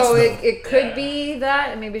of degrees. So though. it could be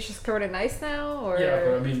that, and maybe it's just covered in ice now, or yeah,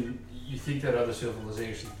 but I mean, you think that other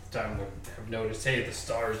civilizations at the time would have noticed, hey, the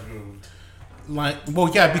stars moved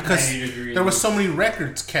Because 90 degrees. there were so many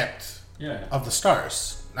records kept Yeah. of the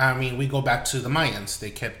stars. I mean, we go back to the Mayans; they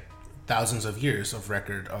kept thousands of years of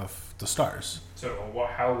record of the stars. So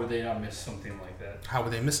how would they not miss something like that? How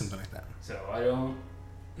would they miss something like that? So I don't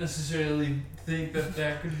necessarily think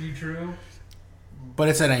that could be true. But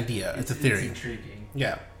it's an idea. It's a theory. It's intriguing.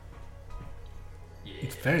 Yeah. Yeah.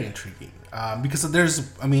 It's very intriguing because there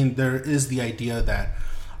is the idea that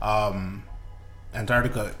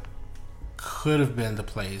Antarctica could have been the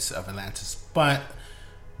place of Atlantis, but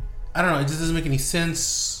I don't know. It just doesn't make any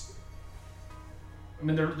sense. I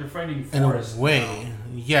mean, they're finding In forests a way, now.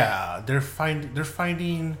 yeah, they're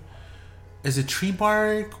finding. Is it tree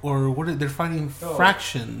bark or what? They're finding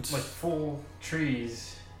fractions. Like full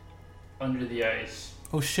trees under the ice.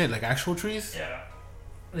 Oh shit! Like actual trees? Yeah.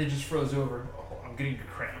 They just froze over. Oh, I'm getting a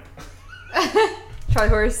cramp. Charlie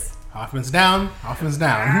horse. Hoffman's down. Hoffman's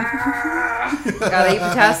down. Gotta eat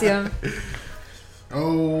potassium.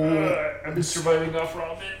 Oh. I've been surviving off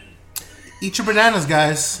ramen. Eat your bananas,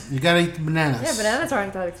 guys. You gotta eat the bananas. Yeah, bananas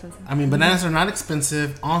aren't that expensive. I mean, bananas are not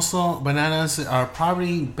expensive. Also, bananas are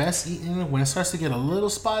probably best eaten when it starts to get a little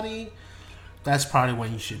spotty. That's probably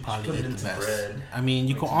when you should probably put it eat the into best. bread. I mean,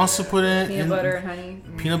 you can also put it Peanut in butter and honey.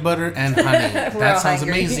 peanut butter and honey. We're That all sounds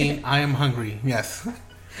hungry. amazing. I am hungry. Yes.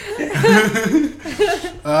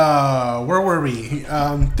 Where were we?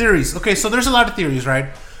 Theories. Okay, so there's a lot of theories, right?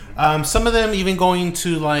 Some of them even going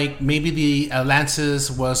to like maybe the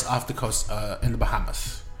Atlantis was off the coast in the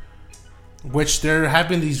Bahamas, which there have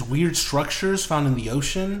been these weird structures found in the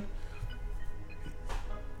ocean.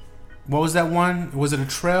 What was that one? Was it a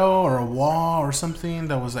trail or a wall or something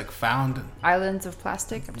that was like found? Islands of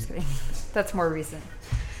plastic. I'm just kidding. That's more recent.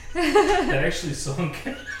 That actually sunk.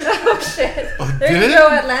 Oh shit! Oh, There did you it? go,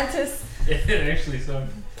 Atlantis. It actually sunk.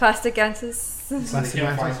 Plastic Atlantis. So they Plastic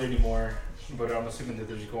can't Atlantis. find it anymore. But I'm assuming that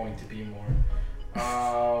there's going to be more.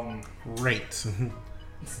 Great.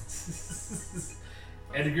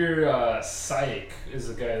 Edgar Sayek is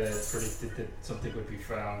the guy that predicted that something would be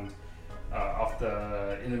found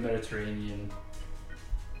in the Mediterranean.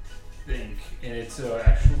 And it's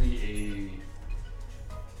actually a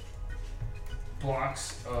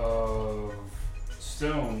blocks of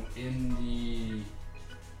stone in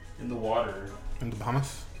the water. In the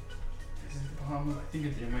Bahamas? Is it the Bahamas? I think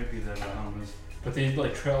it might be the Bahamas. But they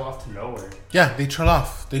like trail off to nowhere. Yeah, they trail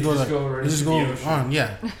off. They go just like, go right they just into go the ocean. on.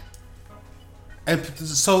 Yeah. And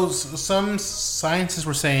so some scientists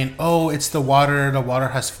were saying, "Oh, it's the water. The water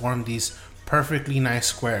has formed these perfectly nice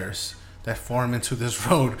squares that form into this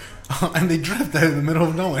road, and they drift there in the middle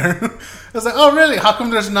of nowhere. I was like, oh really? How come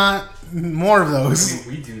there's not more of those?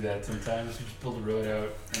 We do that sometimes. We just build a road out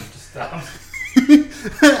and just stop.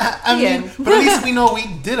 I mean, but at least we know we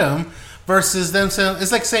did them. Versus them saying,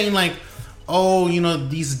 it's like saying like, oh, you know,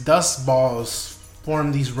 these dust balls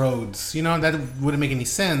form these roads. You know, that wouldn't make any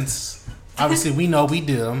sense. Obviously, we know we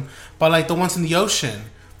did them, but like the ones in the ocean,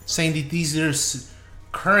 saying that these are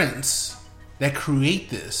currents that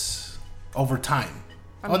create this over time.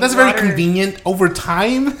 Oh, that's very convenient. Over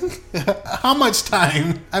time? How much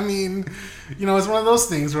time? I mean, you know, it's one of those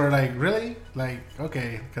things where like, really? Like,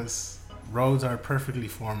 okay, because roads are perfectly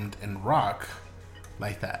formed in rock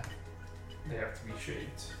like that. They have to be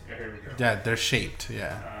shaped. Yeah, here we go. Yeah, they're shaped,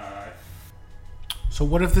 yeah. So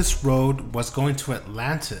what if this road was going to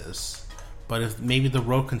Atlantis, but if maybe the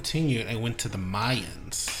road continued and went to the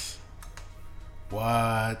Mayans?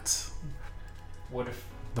 What? What if...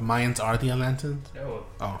 The Mayans are the Atlantis? No.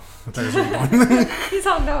 Oh, I thought you were going. He's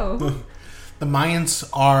all no. The Mayans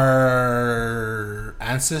are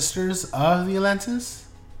ancestors of the Atlantis?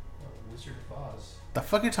 Wizard of Oz. The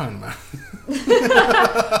fuck are you talking about?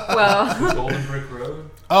 Well. The Golden Brick Road?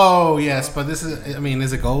 Oh, yes, but this is, I mean,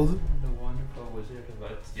 is it gold? The Wonderful Wizard of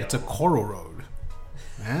Oz. It's a coral road.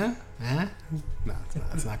 Huh? Huh? No,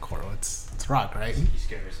 it's not coral. It's rock, right? You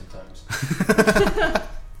scare me sometimes.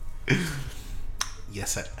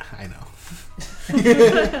 Yes, I know.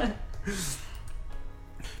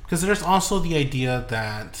 Because there's also the idea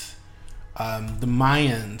that the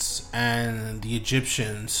Mayans and the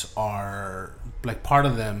Egyptians are, like, part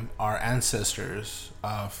of them are ancestors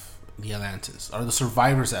of the Atlantis, or the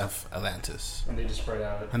survivors of Atlantis. And they just spread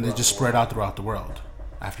out. And they just spread out throughout the world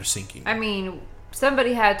after sinking. I mean,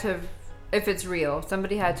 somebody had to, if it's real,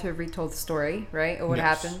 somebody had to have retold the story, right? Or what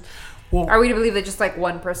happened. Well, are we to believe that just like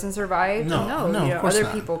one person survived? No, you know, of course other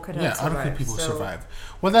not. people could have survived. Other people survived.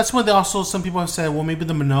 Well, that's what they also, some people have said, well, maybe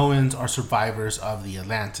the Minoans are survivors of the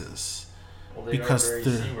Atlantis. Well, they because are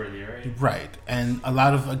very seaworthy, right? Right. And a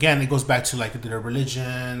lot of, again, it goes back to like their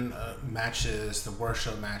religion matches, the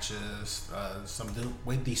worship matches, some of the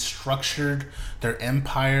way they structured their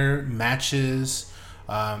empire matches.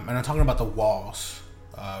 And I'm talking about the walls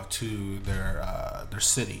to their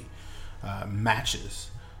city matches.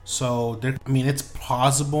 So, I mean, it's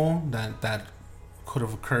plausible that could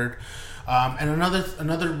have occurred. And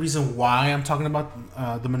another reason why I'm talking about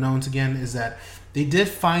the Minoans again is that they did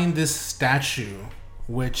find this statue,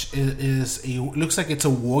 which looks like it's a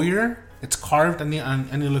warrior. It's carved. I need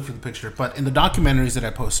to look for the picture. But in the documentaries that I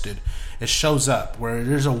posted, it shows up where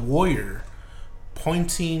there's a warrior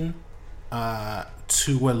pointing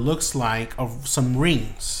to what looks like some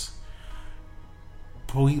rings.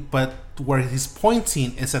 But where he's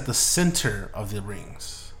pointing is at the center of the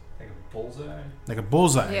rings. Like a bullseye? Like a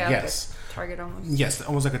bullseye, yeah, yes. Like a target almost. Yes,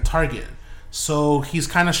 almost like a target. So he's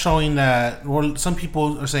kind of showing that, or some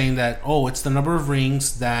people are saying that, oh, it's the number of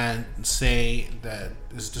rings that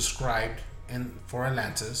is described for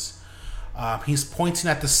Atlantis. He's pointing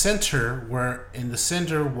at the center, where in the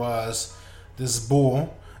center was this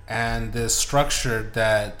bull and this structure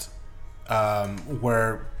that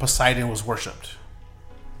where Poseidon was worshipped.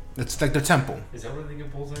 It's like their temple. Is that where they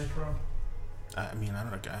get bullseye from? I mean, I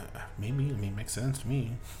don't know. Maybe. I mean, it makes sense to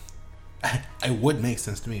me. It would make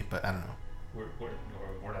sense to me, but I don't know.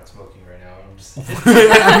 We're not smoking right now. I'm just. I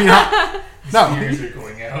mean, no. Ears are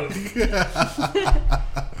going out.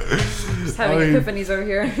 Just having epiphanies over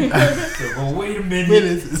here. So, well, wait a minute.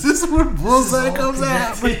 Is this where bullseye comes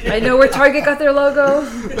out? I know where Target got their logo.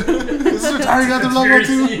 Is where Target got their logo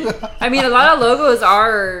too? I mean, a lot of logos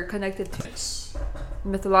are connected to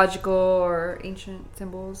mythological or ancient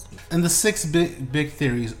symbols. And the 6 big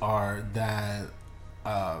theories are that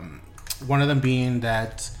one of them being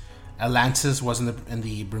that Atlantis was in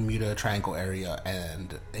the Bermuda Triangle area,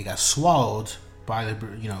 and it got swallowed by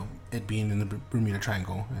it being in the Bermuda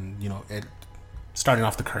Triangle, and it starting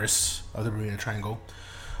off the curse of the Bermuda Triangle.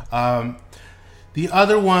 The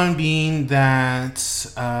other one being that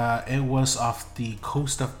it was off the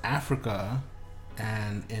coast of Africa,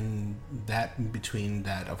 and in between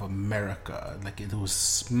that of America, like it was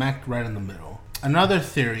smacked right in the middle. Another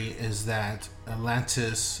theory is that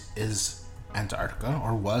Atlantis is Antarctica,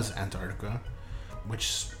 or was Antarctica,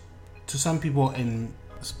 which to some people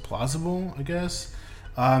is plausible, I guess.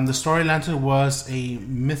 The story Atlantis was a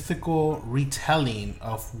mythical retelling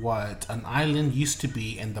of what an island used to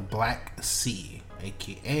be in the Black Sea,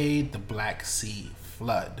 aka the Black Sea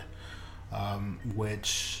Flood,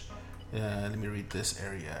 which let me read this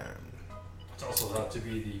area. It's also thought to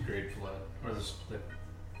be the Great Flood, or the split.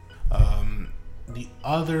 The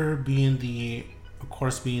other being the of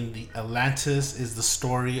course, being the Atlantis is the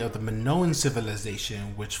story of the Minoan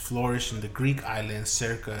civilization, which flourished in the Greek islands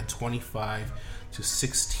circa 25 to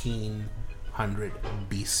 1600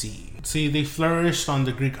 BC. See, they flourished on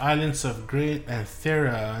the Greek islands of Crete and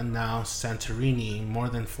Thera, now Santorini. More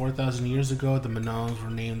than 4,000 years ago, the Minoans were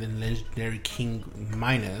named the legendary King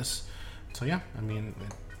Minos. So yeah, I mean,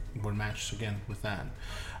 we're matched again with that.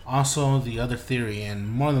 Also, the other theory, and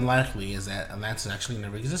more than likely, is that Atlantis actually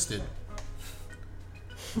never existed.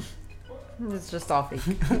 It's just all fake.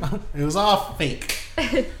 It was all fake.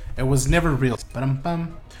 It was never real.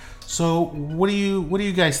 So, what do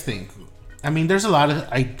you guys think? I mean, there's a lot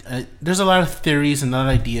of theories and other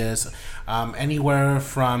ideas. Anywhere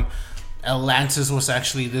from Atlantis was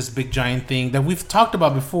actually this big giant thing that we've talked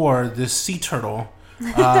about before. This sea turtle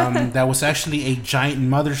that was actually a giant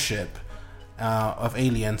mothership of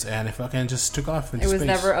aliens, and it fucking just took off into space. It was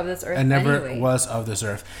never of this earth. It never anyway. was of this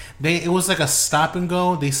earth. It was like a stop and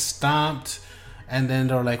go. They stopped, and then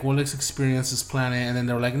they were like, "Well, let's experience this planet." And then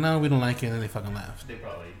they were like, "No, we don't like it," and then they fucking left. They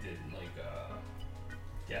probably did like a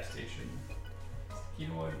gas station. You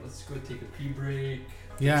know what? Let's go take a pee break.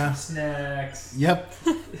 Yeah. Some snacks. Yep.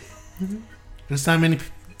 There's not many,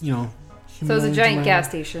 you know. So it was a giant gas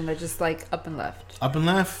station that just like up and left. Up and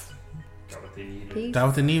left. Got what they needed. Peace. That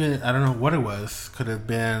what they needed. I don't know what it was. Could have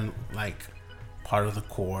been like part of the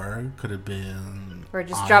core. Could have been. Or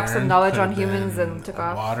just iron, dropped some knowledge could on have humans been and took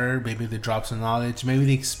off. Water. Maybe they dropped some knowledge. Maybe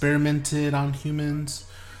they experimented on humans.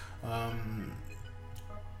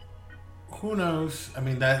 Who knows? I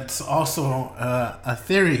mean, that's also a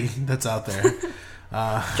theory that's out there.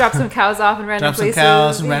 Drop some cows off in random places. Drop some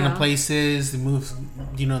cows in random places. They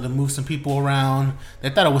move some people around. They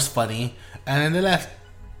thought it was funny, and then they left.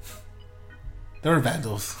 They were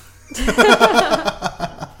vandals.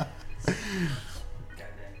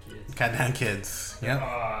 Goddamn kids. Yep.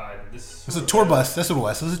 It was a tour bus. That's what it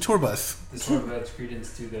was. It was a tour bus. This sort of adds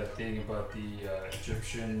credence to that thing about the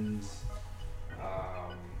Egyptians.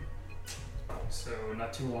 So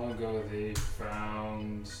not too long ago, they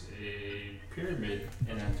found a pyramid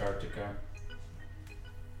in Antarctica.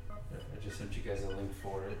 I just sent you guys a link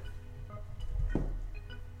for it.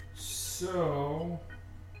 So,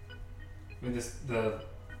 I mean, the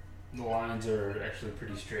lines are actually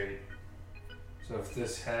pretty straight. So if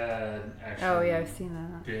this had actually I've seen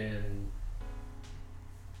that. been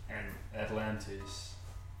an Atlantis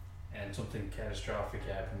and something catastrophic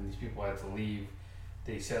happened, these people had to leave.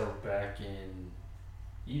 They settled back in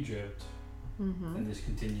Egypt and just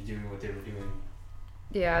continued doing what they were doing.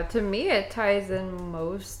 Yeah, to me it ties in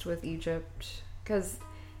most with Egypt because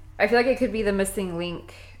I feel like it could be the missing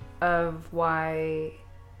link of why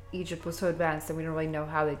Egypt was so advanced and we don't really know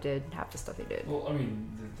how they did half the stuff they did. Well, I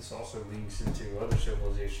mean, this also links into other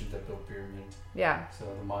civilizations that built pyramids. Yeah. So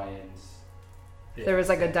the Mayans. There was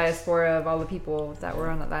like a diaspora of all the people that were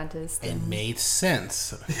on Atlantis. It made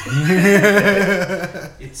sense.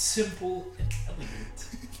 It's simple and elegant.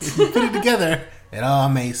 If you put it together, it all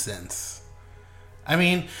made sense. I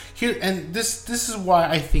mean, this is why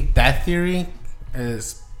I think that theory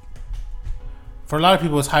is, for a lot of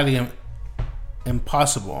people, it's highly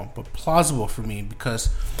impossible, but plausible for me because,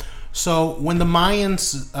 so when the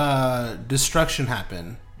Mayans' destruction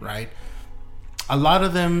happened, right? A lot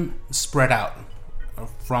of them spread out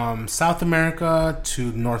from South America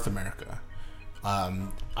to North America,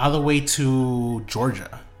 all the way to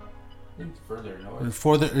Georgia. I think further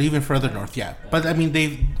north. Even further north, yeah. But I mean,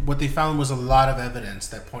 what they found was a lot of evidence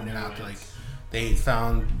that pointed out, like, they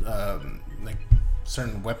found like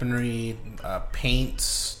certain weaponry,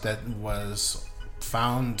 paints that was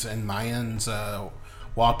found in Mayans,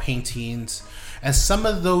 wall paintings, and some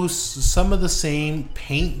of the same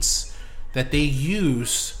paints that they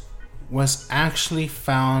used was actually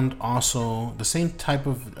found also. The same type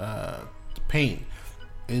of paint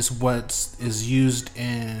is what is used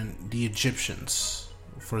in the Egyptians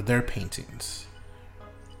for their paintings.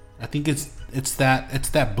 I think it's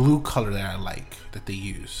that blue color that I like that they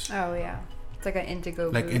use. Oh yeah, it's like an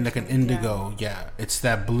indigo. Like an indigo, yeah. It's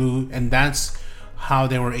that blue, and that's how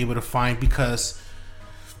they were able to find, because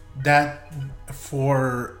that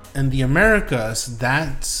in the Americas,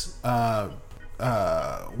 that's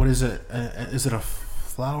what is it? Is it a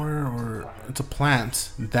flower or it's a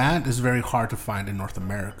plant? That is very hard to find in North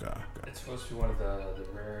America. It's supposed to be one of the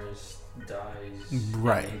rarest dyes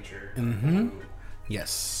Right. in nature. Mm-hmm.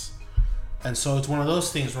 Yes. And so it's one of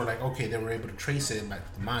those things where, like, okay, they were able to trace it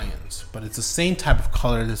back to the Mayans, but it's the same type of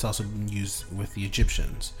color that's also been used with the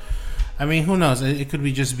Egyptians. I mean, who knows? It could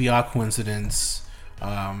be just all coincidence, but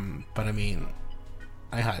I mean,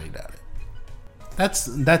 I highly doubt it.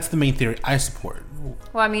 That's the main theory I support.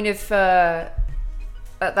 Well, I mean, if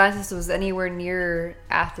Atlantis was anywhere near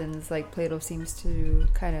Athens, like Plato seems to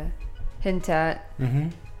kind of hint at. Mm-hmm.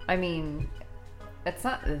 I mean, it's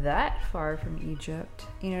not that far from Egypt.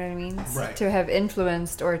 You know what I mean? Right. To have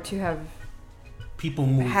influenced or to have People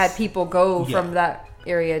move. had people go Yeah. from that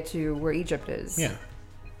area to where Egypt is. Yeah.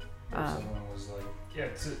 Someone was like, yeah,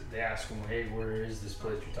 they asked him, hey, where is this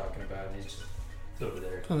place you're talking about? And he's just, it's over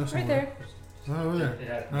there. Oh, that's Right there. over there. It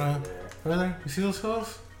happened over there. Over there. You see those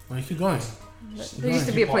hills? Well, you keep going. There used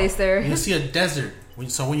to be a place there. You see a desert.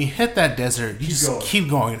 So when you hit that desert, you just going. keep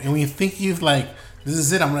going. And when you think you've like, this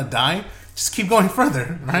is it, I'm gonna die, just keep going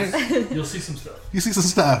further, right? You'll see some stuff. You see some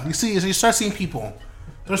stuff. You start seeing people.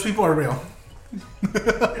 Those people are real.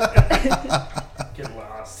 Get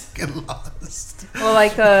lost. Get lost. Well,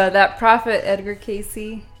 like that prophet Edgar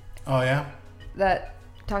Casey Oh yeah. that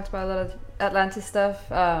talked about a lot of Atlantis stuff,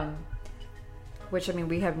 which I mean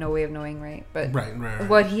we have no way of knowing, right? But Right.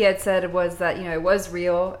 what he had said was that it was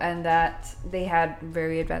real and that they had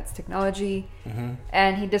very advanced technology, Mm-hmm.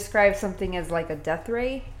 and he described something as like a death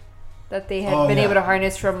ray that they had Oh, been yeah. able to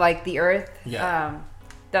harness from like the earth. Yeah.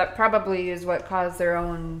 That probably is what caused their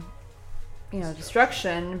own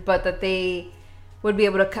destruction, but that they would be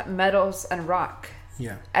able to cut metals and rock.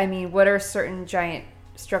 Yeah. I mean, what are certain giant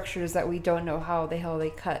structures that we don't know how the hell they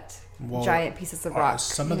cut Well, giant pieces of rock?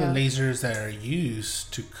 Some of the lasers that are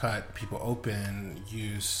used to cut people open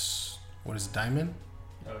use what is it, diamond?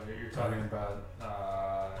 Oh, you're talking about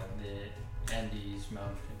the Andes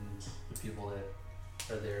Mountains, the people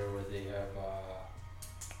that are there where they have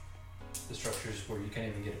the structures where you can't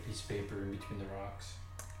even get a piece of paper in between the rocks.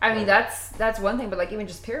 I mean, that's one thing, but like even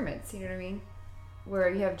just pyramids, you know what I mean? Where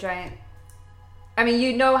you have giant. I mean,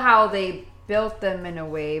 you know how they built them in a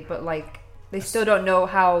way, but like they still don't know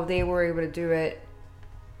how they were able to do it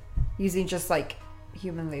using just like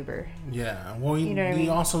human labor. Yeah. Well, You know what I we mean?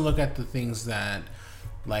 also look at the things that,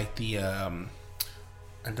 like the, and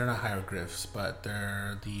they're not hieroglyphs, but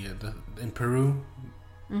they're the in Peru.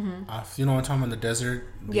 Mm-hmm. You know what I'm talking about? The desert,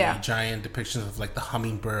 the giant depictions of like the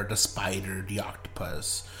hummingbird, the spider, the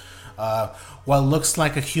octopus. What looks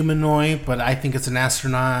like a humanoid, but I think it's an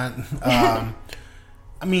astronaut.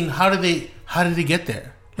 I mean, how did they get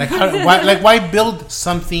there? Like, why build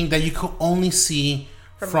something that you could only see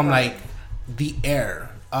from like the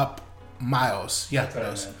air up miles? Yeah, That's what I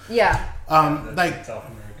those. meant. Yeah, That's like South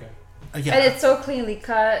America. yeah, and it's so cleanly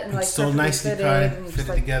cut and like it's so perfectly nicely fitted cut, and just, fitted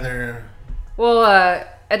like, together. Well,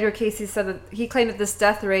 Edgar Casey said that he claimed that this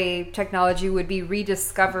death ray technology would be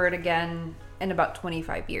rediscovered again in about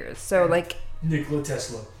 25 years. So, like, Nikola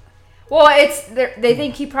Tesla. well, they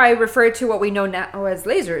think he probably referred to what we know now as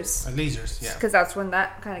lasers, Lasers, yeah. because that's when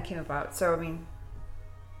that kind of came about. So, I mean,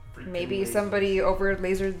 maybe somebody over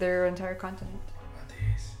lasered their entire continent.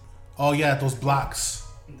 Oh yeah, those blocks.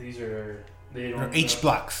 These are they They're don't H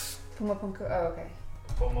blocks. Pumapunku. Oh, okay.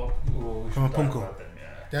 We should talk Pumapunku. about them, yeah.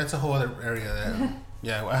 That's a whole other area there.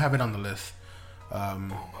 Yeah, I have it on the list.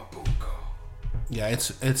 Yeah,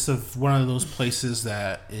 it's one of those places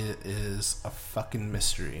that it is a fucking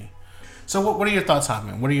mystery. So what are your thoughts,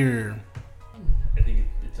 Hoffman? What are your I think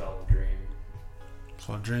it's all a dream.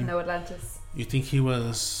 so dream? No Atlantis. You think he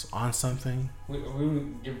was on something? We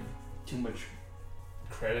wouldn't give too much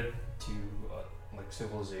credit to like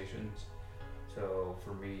civilizations. So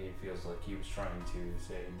for me, it feels like he was trying to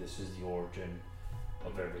say this is the origin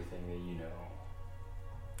of everything that you know.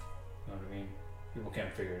 You know what I mean? People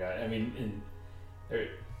can't figure it out. I mean,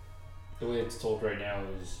 the way it's told right now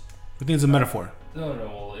is. I think it's a metaphor. No.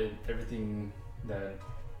 Well, everything that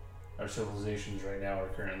our civilizations right now are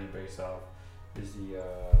currently based off is the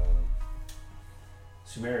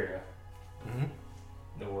Sumeria,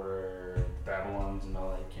 where the Babylons and all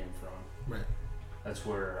that came from. Right. That's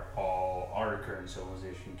where all our current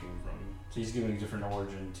civilization came from. So he's giving a different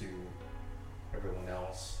origin to everyone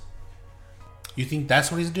else. You think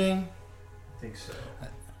that's what he's doing? I think so.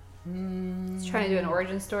 He's trying to do an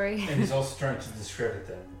origin story. And he's also trying to discredit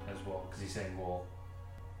them as well, because he's saying, well,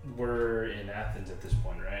 we're in Athens at this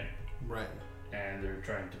point, right? Right. And they're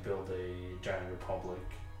trying to build a giant republic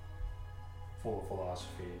full of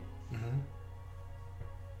philosophy. Mm-hmm.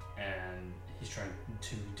 And he's trying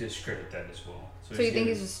to discredit that as well. So you think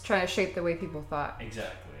he's just trying to shape the way people thought?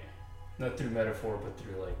 Exactly. Not through metaphor, but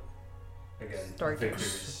through, like, again, Storytelling.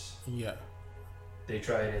 victories. Yeah. They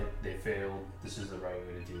tried it, they failed, this is the right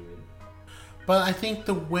way to do it. But I think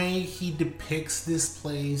the way he depicts this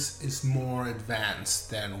place is more advanced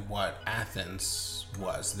than what Athens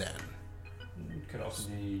was then. It could also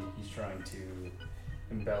be he's trying to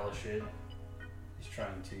embellish it. He's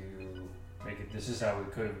trying to make it, this is how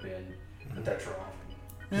it could have been, but that's wrong.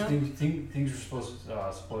 Yeah. Things were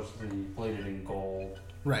supposedly plated in gold.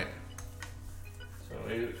 Right. So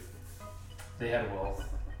they had wealth.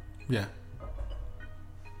 Yeah.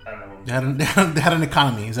 I don't know. They had an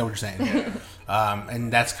economy. Is that what you're saying?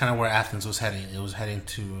 And that's kind of where Athens was heading. It was heading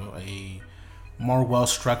to a more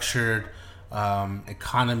well-structured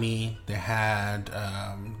economy. They had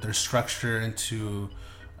their structure into.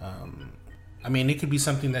 I mean, it could be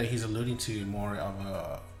something that he's alluding to more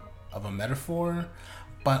of a metaphor,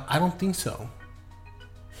 but I don't think so.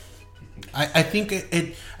 I think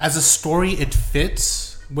it as a story it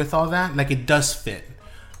fits with all that. Like it does fit,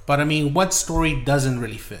 but I mean, what story doesn't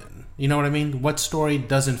really fit? You know what I mean? What story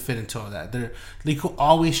doesn't fit into all that? They could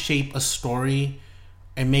always shape a story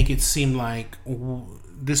and make it seem like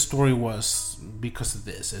this story was because of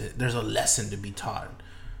this. There's a lesson to be taught.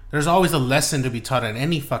 There's always a lesson to be taught in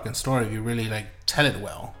any fucking story if you really like tell it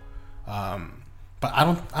well. But I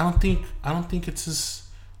don't think it's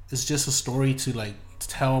just a story to like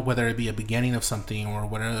tell, whether it be a beginning of something or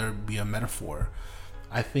whether it be a metaphor.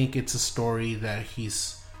 I think it's a story that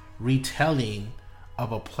he's retelling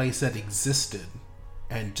of a place that existed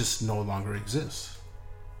and just no longer exists.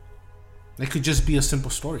 It could just be a simple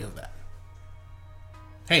story of that.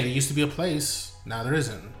 Hey, there used to be a place, now there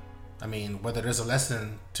isn't. I mean, whether there's a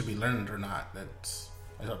lesson to be learned or not, that's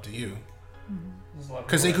up to you.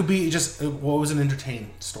 Because it could be just what was an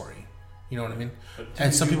entertaining story. You know what I mean?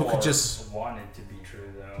 And some people could just want it to be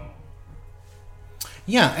true, though.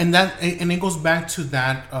 Yeah, and it goes back to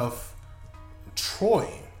that of Troy,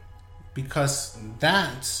 because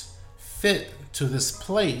that fit to this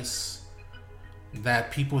place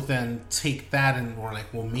that people then take that and were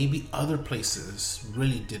like, well, maybe other places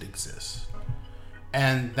really did exist.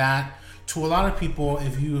 And that, to a lot of people,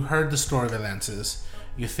 if you heard the story of Atlantis,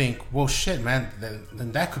 you think, well, shit, man,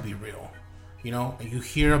 then that could be real. You know, and you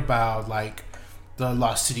hear about like the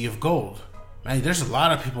lost city of gold. Man, there's a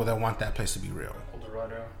lot of people that want that place to be real.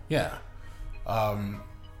 Eldorado. Yeah.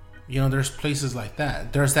 You know, there's places like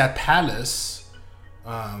that. There's that palace.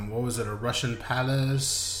 What was it? A Russian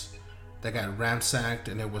palace that got ransacked,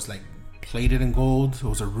 and it was like plated in gold. It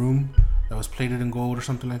was a room that was plated in gold or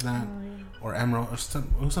something like that, or emerald, or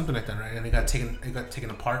something like that, right? And it got taken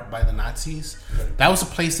apart by the Nazis. That was a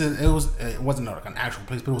place that it wasn't like an actual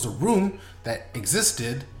place, but it was a room that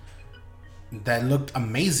existed that looked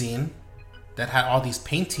amazing, that had all these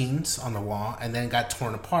paintings on the wall, and then got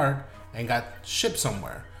torn apart and got shipped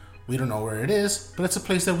somewhere. We don't know where it is, but it's a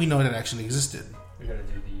place that we know that actually existed. We gotta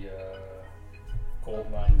do the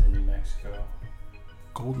gold mines in New Mexico.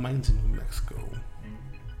 Gold mines in New Mexico.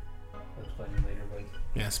 I'll explain it later, but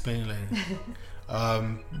yeah, explain it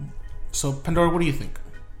later. So Pandora, what do you think?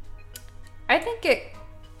 I think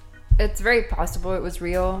it's very possible it was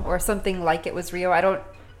real, or something like it was real. I don't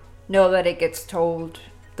know that it gets told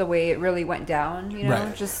the way it really went down, you know,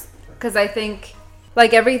 right. Just because I think,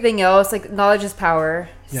 like everything else, like knowledge is power.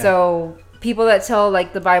 Yeah. So people that tell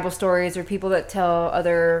like the Bible stories, or people that tell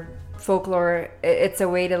other folklore, it's a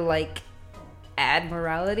way to like add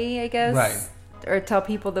morality, I guess, right? Or tell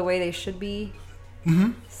people the way they should be.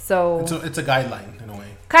 Mm-hmm. So it's a guideline in a way.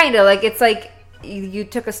 Kind of like, it's like you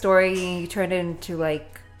took a story and you turned it into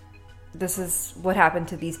like, this is what happened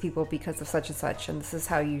to these people because of such and such, and this is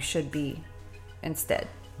how you should be instead.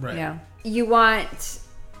 Right. Yeah. You want,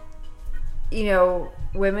 you know,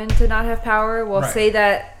 women to not have power. Well, right. Say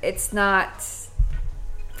that it's not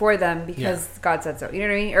for them because God said so. You know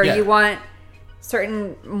what I mean? Or you want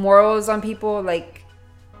certain morals on people, like,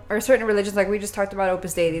 or certain religions, like we just talked about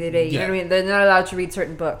Opus Dei the other day. You know what I mean? They're not allowed to read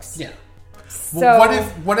certain books. Yeah. So Well,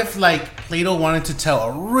 what if like Plato wanted to tell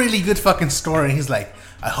a really good fucking story, and he's like,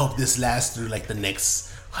 I hope this lasts through like the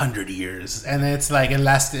next 100 years, and then it's like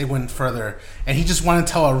it went further, and he just wanted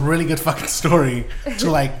to tell a really good fucking story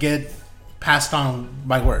to like get passed on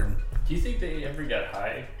by word. Do you think they ever got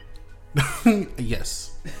high?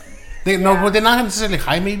 Yes. No, they're not necessarily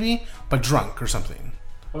high, maybe, but drunk or something.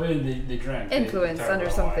 I mean, they drank. Influence under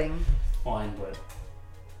something. Wine, but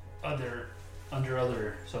under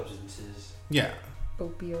other substances. Yeah.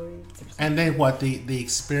 Opioids. Or something. And then what? They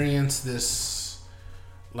experience this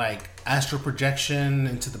like astral projection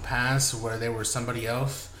into the past where they were somebody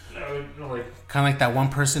else. No, like kind of like that one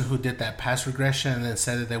person who did that past regression and then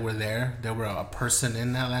said that they were there. They were a person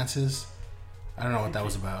in Atlantis. I don't know what that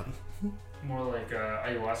was about. More like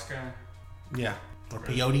ayahuasca. Yeah, or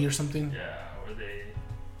peyote or something. Yeah, where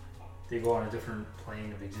they go on a different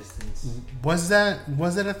plane of existence. Was that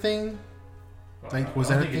a thing? Like, was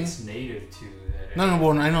that a thing? It's native to that. No.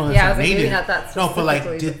 Well, I know that's not not native. Maybe not that no, but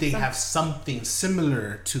like, did they have something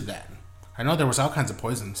similar to that? I know there was all kinds of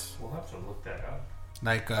poisons. We'll have to look that up.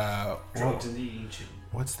 Like drugs in the ancient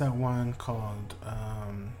what's that one called?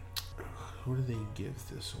 Who do they give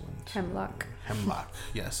this one to? Hemlock. Hemlock.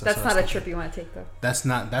 Yes. That's not a trip you want to take though. That's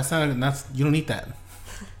not you don't eat that.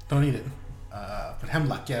 Don't eat it. But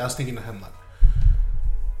hemlock. Yeah, I was thinking of hemlock.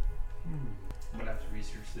 I'm gonna have to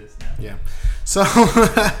research this now. Yeah. So,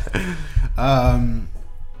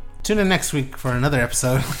 tune in next week for another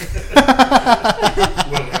episode. We'll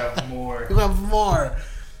have more. We'll have more.